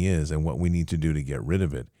enemy is and what we need to do to get rid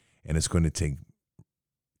of it. And it's going to take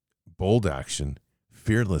bold action,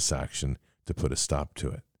 fearless action to put a stop to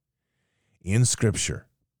it. In Scripture,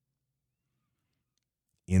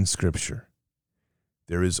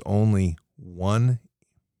 there is only one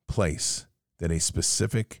place that a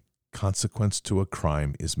specific consequence to a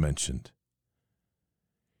crime is mentioned.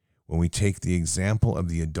 when we take the example of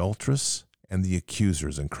the adulteress and the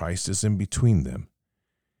accusers, and Christ is in between them,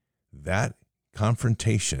 that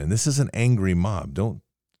confrontation, and this is an angry mob, don't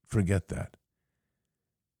forget that.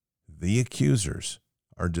 The accusers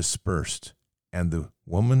are dispersed, and the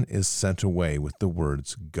woman is sent away with the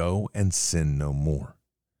words, "Go and sin no more."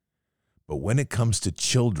 But when it comes to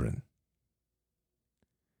children,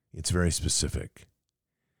 it's very specific.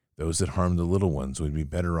 Those that harm the little ones would be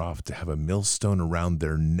better off to have a millstone around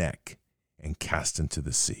their neck and cast into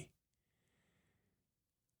the sea.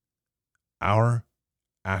 Our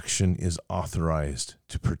action is authorized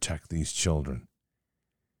to protect these children.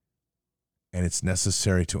 And it's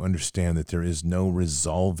necessary to understand that there is no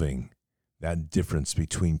resolving that difference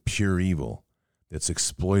between pure evil that's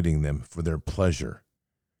exploiting them for their pleasure.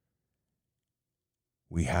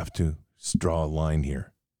 We have to draw a line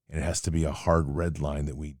here, and it has to be a hard red line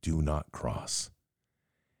that we do not cross.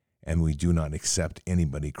 And we do not accept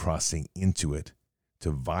anybody crossing into it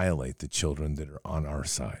to violate the children that are on our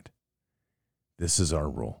side. This is our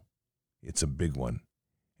role. It's a big one,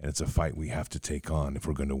 and it's a fight we have to take on if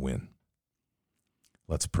we're going to win.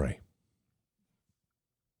 Let's pray.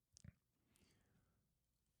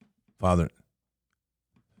 Father,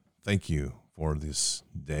 thank you for this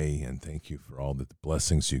day, and thank you for all the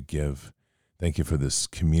blessings you give. Thank you for this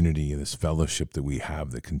community, this fellowship that we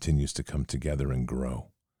have that continues to come together and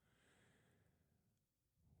grow.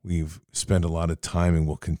 We've spent a lot of time and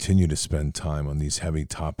will continue to spend time on these heavy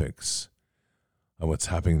topics of what's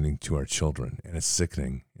happening to our children, and it's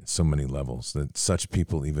sickening at so many levels that such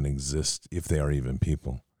people even exist, if they are even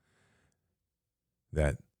people,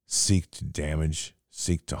 that seek to damage,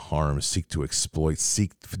 seek to harm, seek to exploit,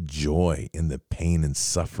 seek joy in the pain and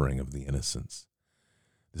suffering of the innocents.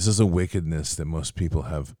 This is a wickedness that most people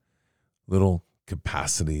have little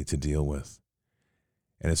capacity to deal with.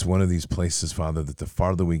 And it's one of these places, Father, that the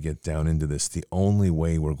farther we get down into this, the only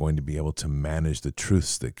way we're going to be able to manage the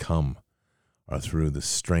truths that come are through the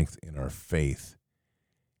strength in our faith,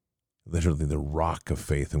 literally the rock of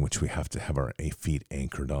faith in which we have to have our feet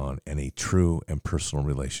anchored on, and a true and personal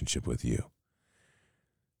relationship with you.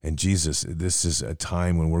 And Jesus, this is a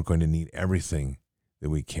time when we're going to need everything that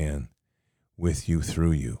we can with you,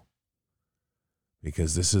 through you,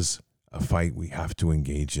 because this is a fight we have to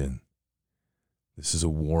engage in. This is a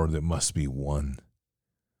war that must be won.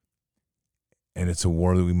 And it's a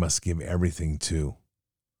war that we must give everything to.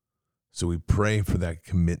 So we pray for that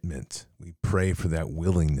commitment. We pray for that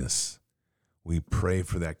willingness. We pray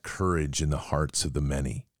for that courage in the hearts of the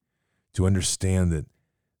many to understand that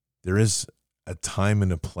there is a time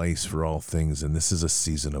and a place for all things, and this is a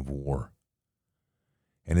season of war.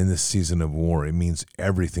 And in this season of war, it means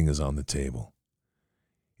everything is on the table.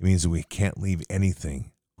 It means that we can't leave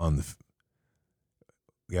anything on the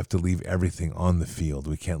we have to leave everything on the field.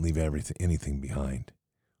 We can't leave anything behind.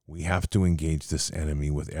 We have to engage this enemy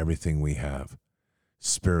with everything we have,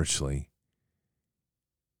 spiritually,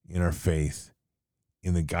 in our faith,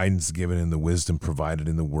 in the guidance given and the wisdom provided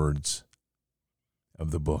in the words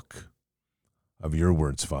of the book, of your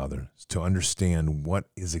words, Father, to understand what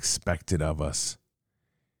is expected of us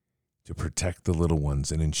to protect the little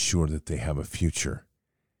ones and ensure that they have a future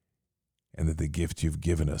and that the gift you've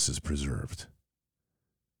given us is preserved.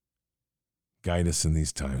 Guide us in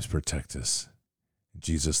these times, protect us.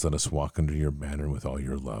 Jesus, let us walk under your banner with all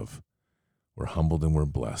your love. We're humbled and we're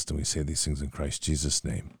blessed, and we say these things in Christ Jesus'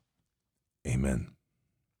 name. Amen.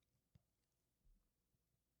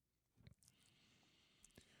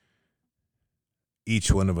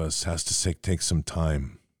 Each one of us has to take some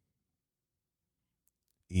time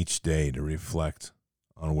each day to reflect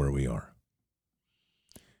on where we are.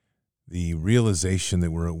 The realization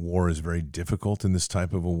that we're at war is very difficult in this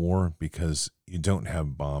type of a war because you don't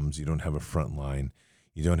have bombs, you don't have a front line,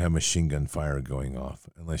 you don't have machine gun fire going off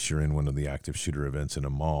unless you're in one of the active shooter events in a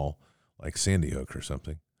mall like Sandy Hook or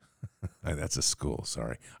something. That's a school,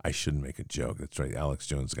 sorry. I shouldn't make a joke. That's right. Alex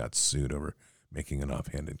Jones got sued over making an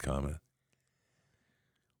offhanded comment.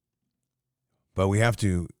 But we have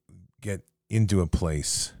to get into a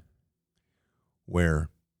place where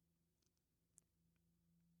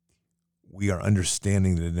we are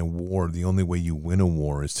understanding that in a war, the only way you win a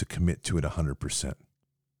war is to commit to it 100%.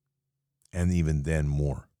 And even then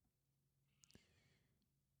more.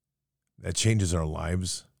 That changes our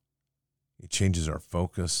lives. It changes our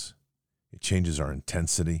focus. It changes our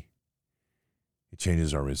intensity. It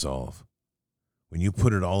changes our resolve. When you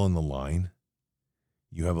put it all on the line,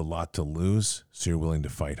 you have a lot to lose, so you're willing to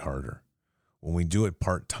fight harder. When we do it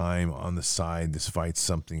part-time on the side, this fight's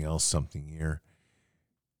something else, something here,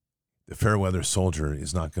 the fair weather soldier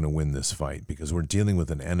is not going to win this fight because we're dealing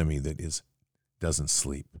with an enemy that doesn't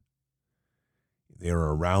sleep. They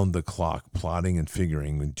are around the clock, plotting and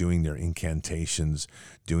figuring and doing their incantations,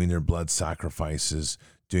 doing their blood sacrifices,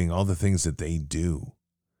 doing all the things that they do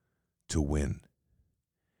to win.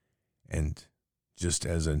 And just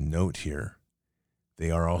as a note here,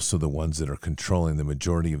 they are also the ones that are controlling the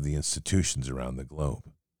majority of the institutions around the globe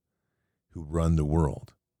who run the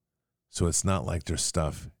world. So it's not like their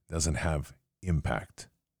stuff doesn't have impact.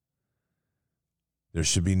 There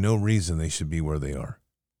should be no reason they should be where they are.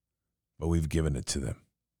 But we've given it to them.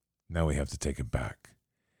 Now we have to take it back.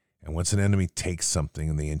 And once an enemy takes something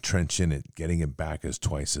and they entrench in it, getting it back is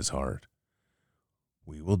twice as hard.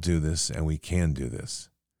 We will do this, and we can do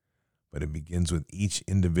this. But it begins with each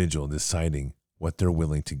individual deciding what they're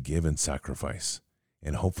willing to give and sacrifice.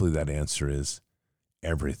 And hopefully that answer is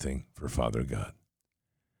everything for Father God.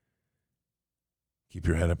 Keep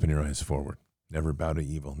your head up and your eyes forward. Never bow to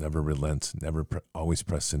evil, never relent, always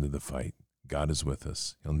press into the fight. God is with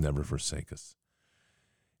us. He'll never forsake us.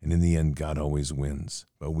 And in the end, God always wins.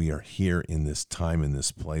 But we are here in this time, in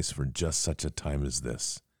this place, for just such a time as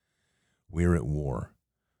this. We are at war.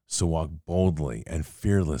 So walk boldly and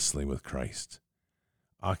fearlessly with Christ.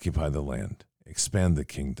 Occupy the land. Expand the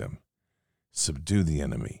kingdom. Subdue the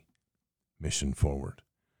enemy. Mission forward.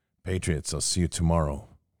 Patriots, I'll see you tomorrow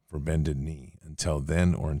for Bended Knee. Until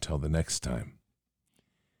then, or until the next time,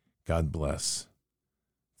 God bless.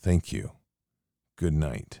 Thank you. Good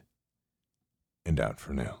night, and out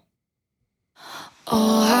for now.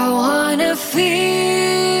 Oh, I wanna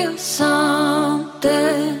feel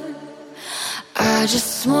something. I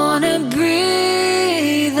just wanna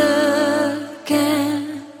breathe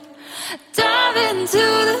again. Dive into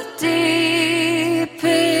the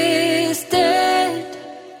deepest end.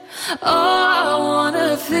 Oh, I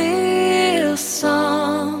wanna feel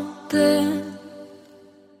something.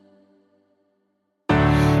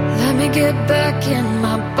 Let me get back in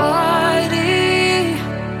my body.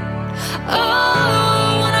 Oh,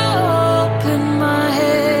 I wanna open my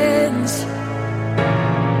hands.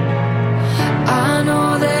 I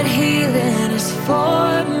know that healing is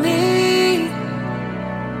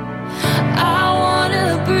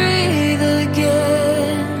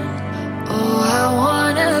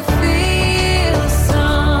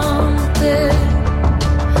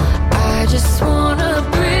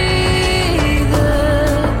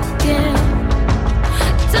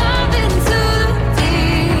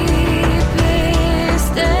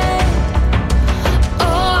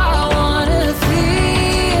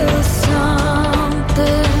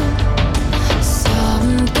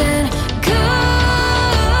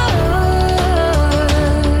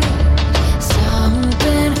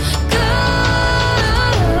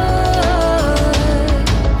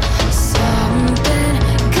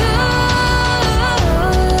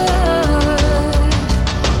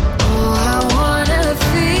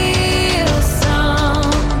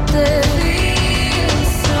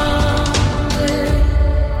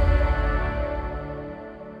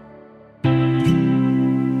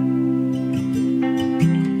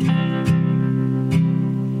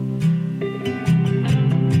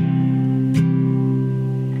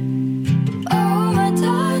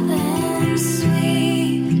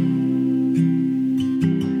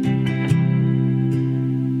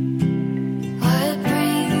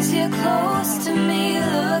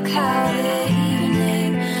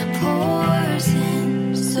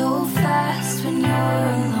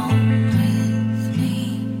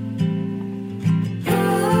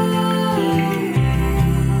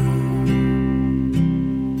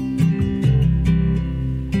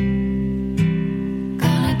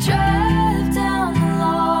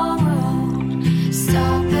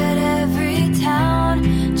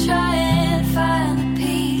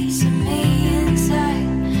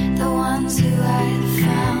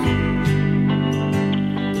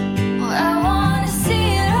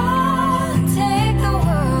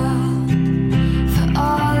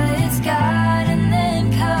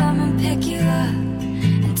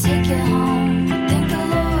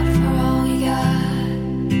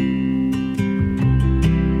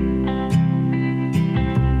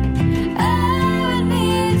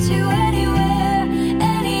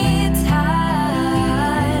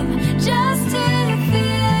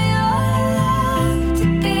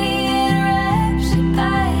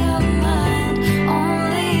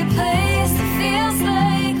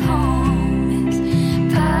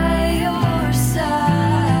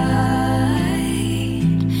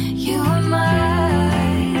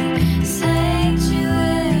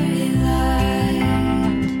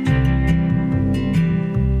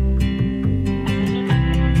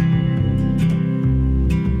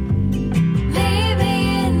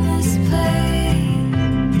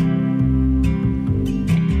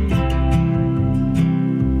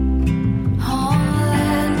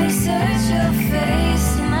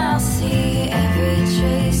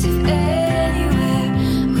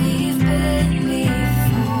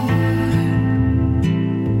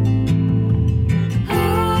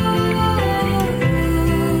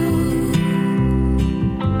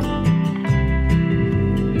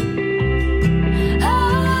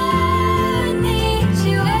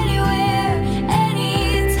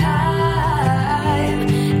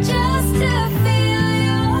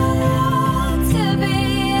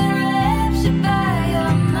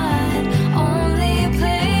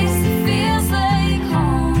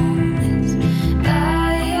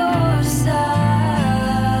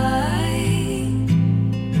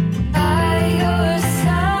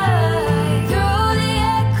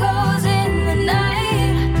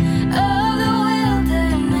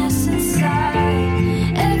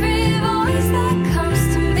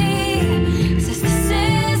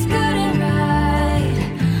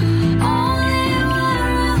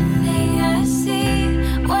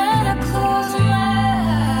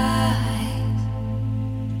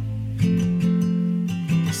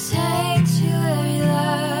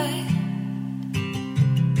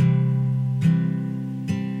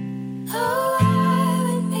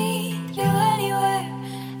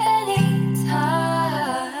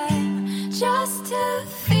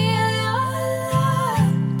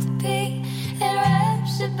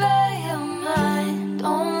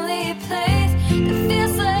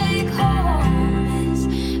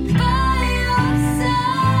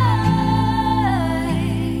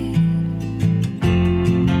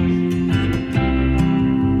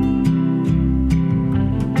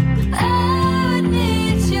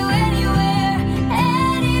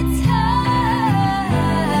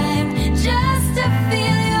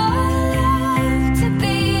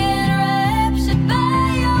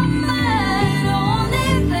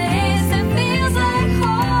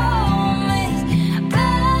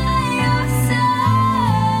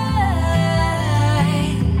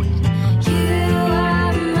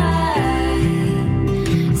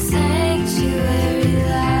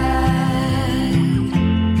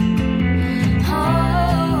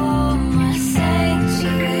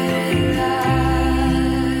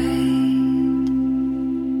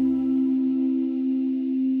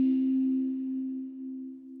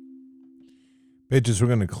Pages, we're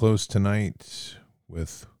going to close tonight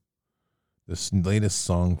with this latest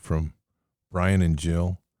song from Brian and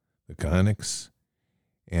Jill, the Kahanics,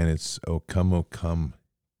 and it's O Come,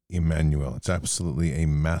 Emmanuel. It's absolutely a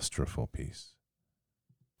masterful piece.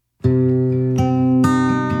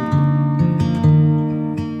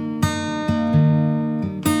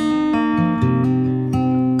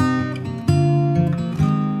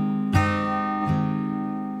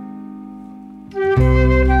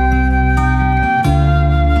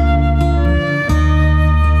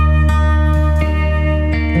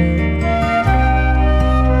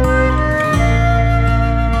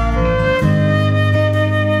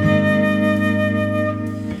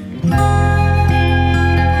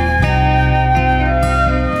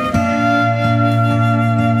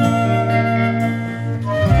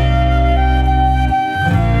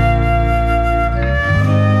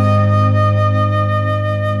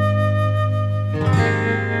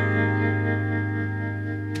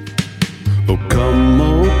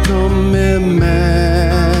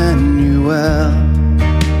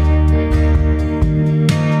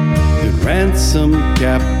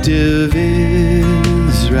 Captive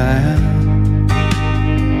Israel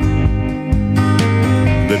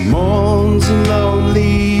that mourns a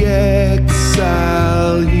lonely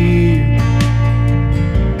exile here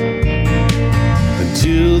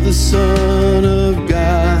until the Son of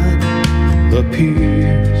God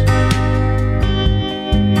appears.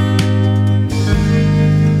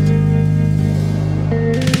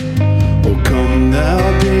 Oh, come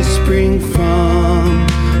thou day spring from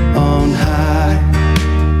on high,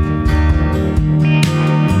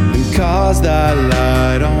 cause thy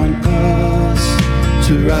light on us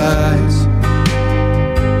to rise.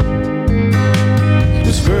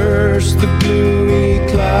 Disperse the gloomy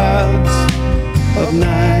clouds of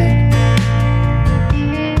night,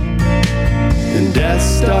 and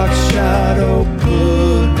death's dark shadow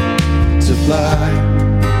put to flight.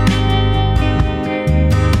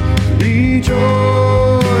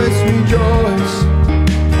 Rejoice, rejoice,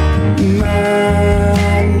 Emmanuel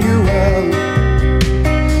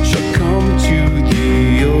shall come to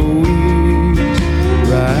thee, O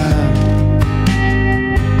Israel.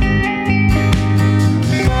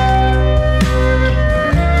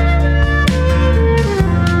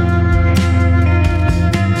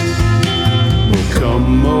 O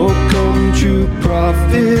come, true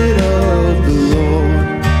prophet of the Lord.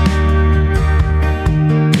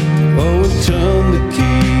 Oh, and turn the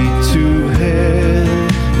key to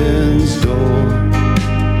heaven's door.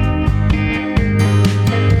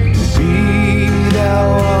 Be thou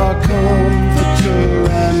our comforter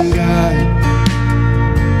and guide,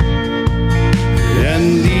 and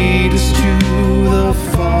lead us to the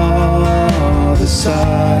farther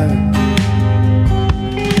side.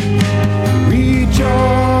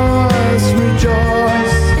 Rejoice,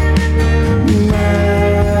 rejoice,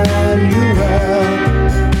 Emmanuel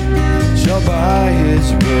shall by his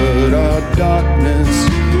word our darkness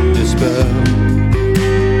dispel.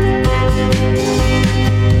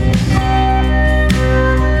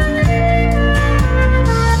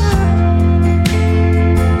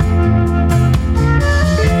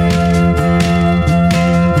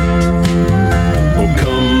 Oh,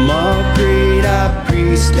 come our great high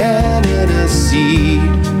priest and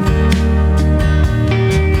intercede.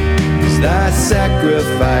 Is thy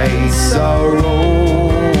sacrifice our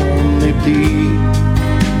only plea?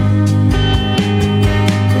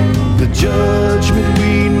 The judgment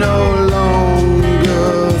we no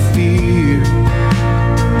longer fear,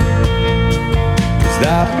 'cause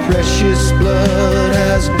thy precious blood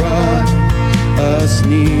has brought us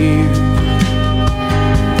near.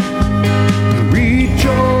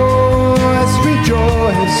 Rejoice,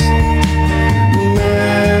 rejoice, Emmanuel,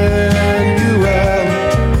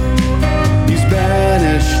 he's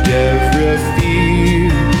banished every fear.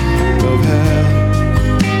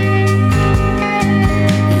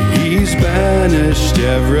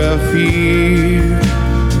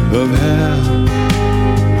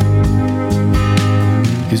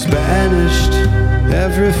 banished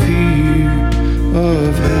every fear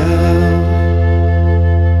of hell.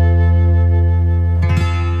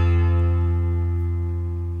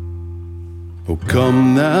 O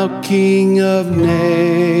come thou King of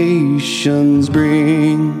nations,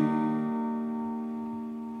 bring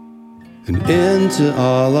an end to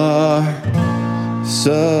all our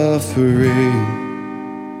suffering.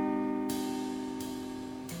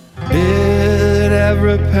 Bid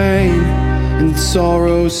every pain and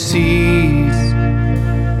sorrow cease,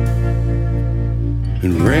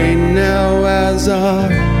 and reign now as our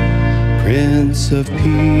Prince of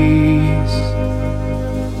Peace.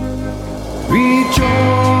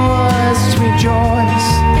 Rejoice, rejoice,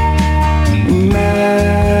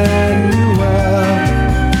 Emmanuel,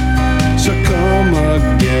 so come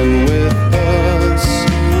again with us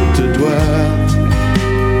to dwell.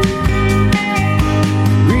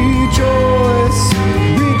 Rejoice,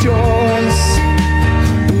 rejoice,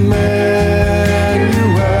 Emmanuel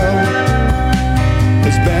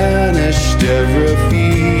has banished every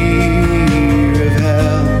fear of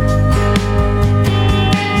hell.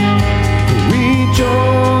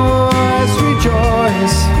 Rejoice,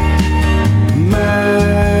 rejoice,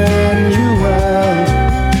 Emmanuel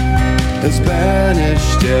has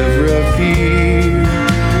banished every fear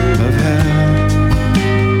of hell.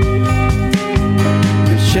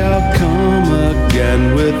 And shall come again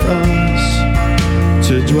with us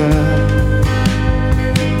to dwell,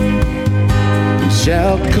 and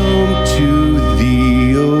shall come to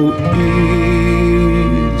thee, O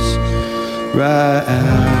Israel.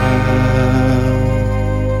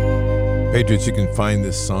 Patriots, you can find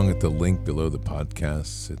this song at the link below the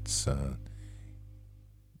podcast. It's a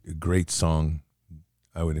great song.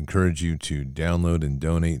 I would encourage you to download and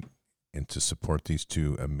donate and to support these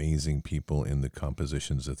two amazing people in the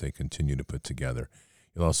compositions that they continue to put together.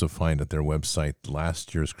 You'll also find at their website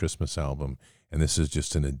last year's Christmas album, and this is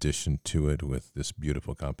just an addition to it with this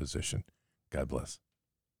beautiful composition. God bless.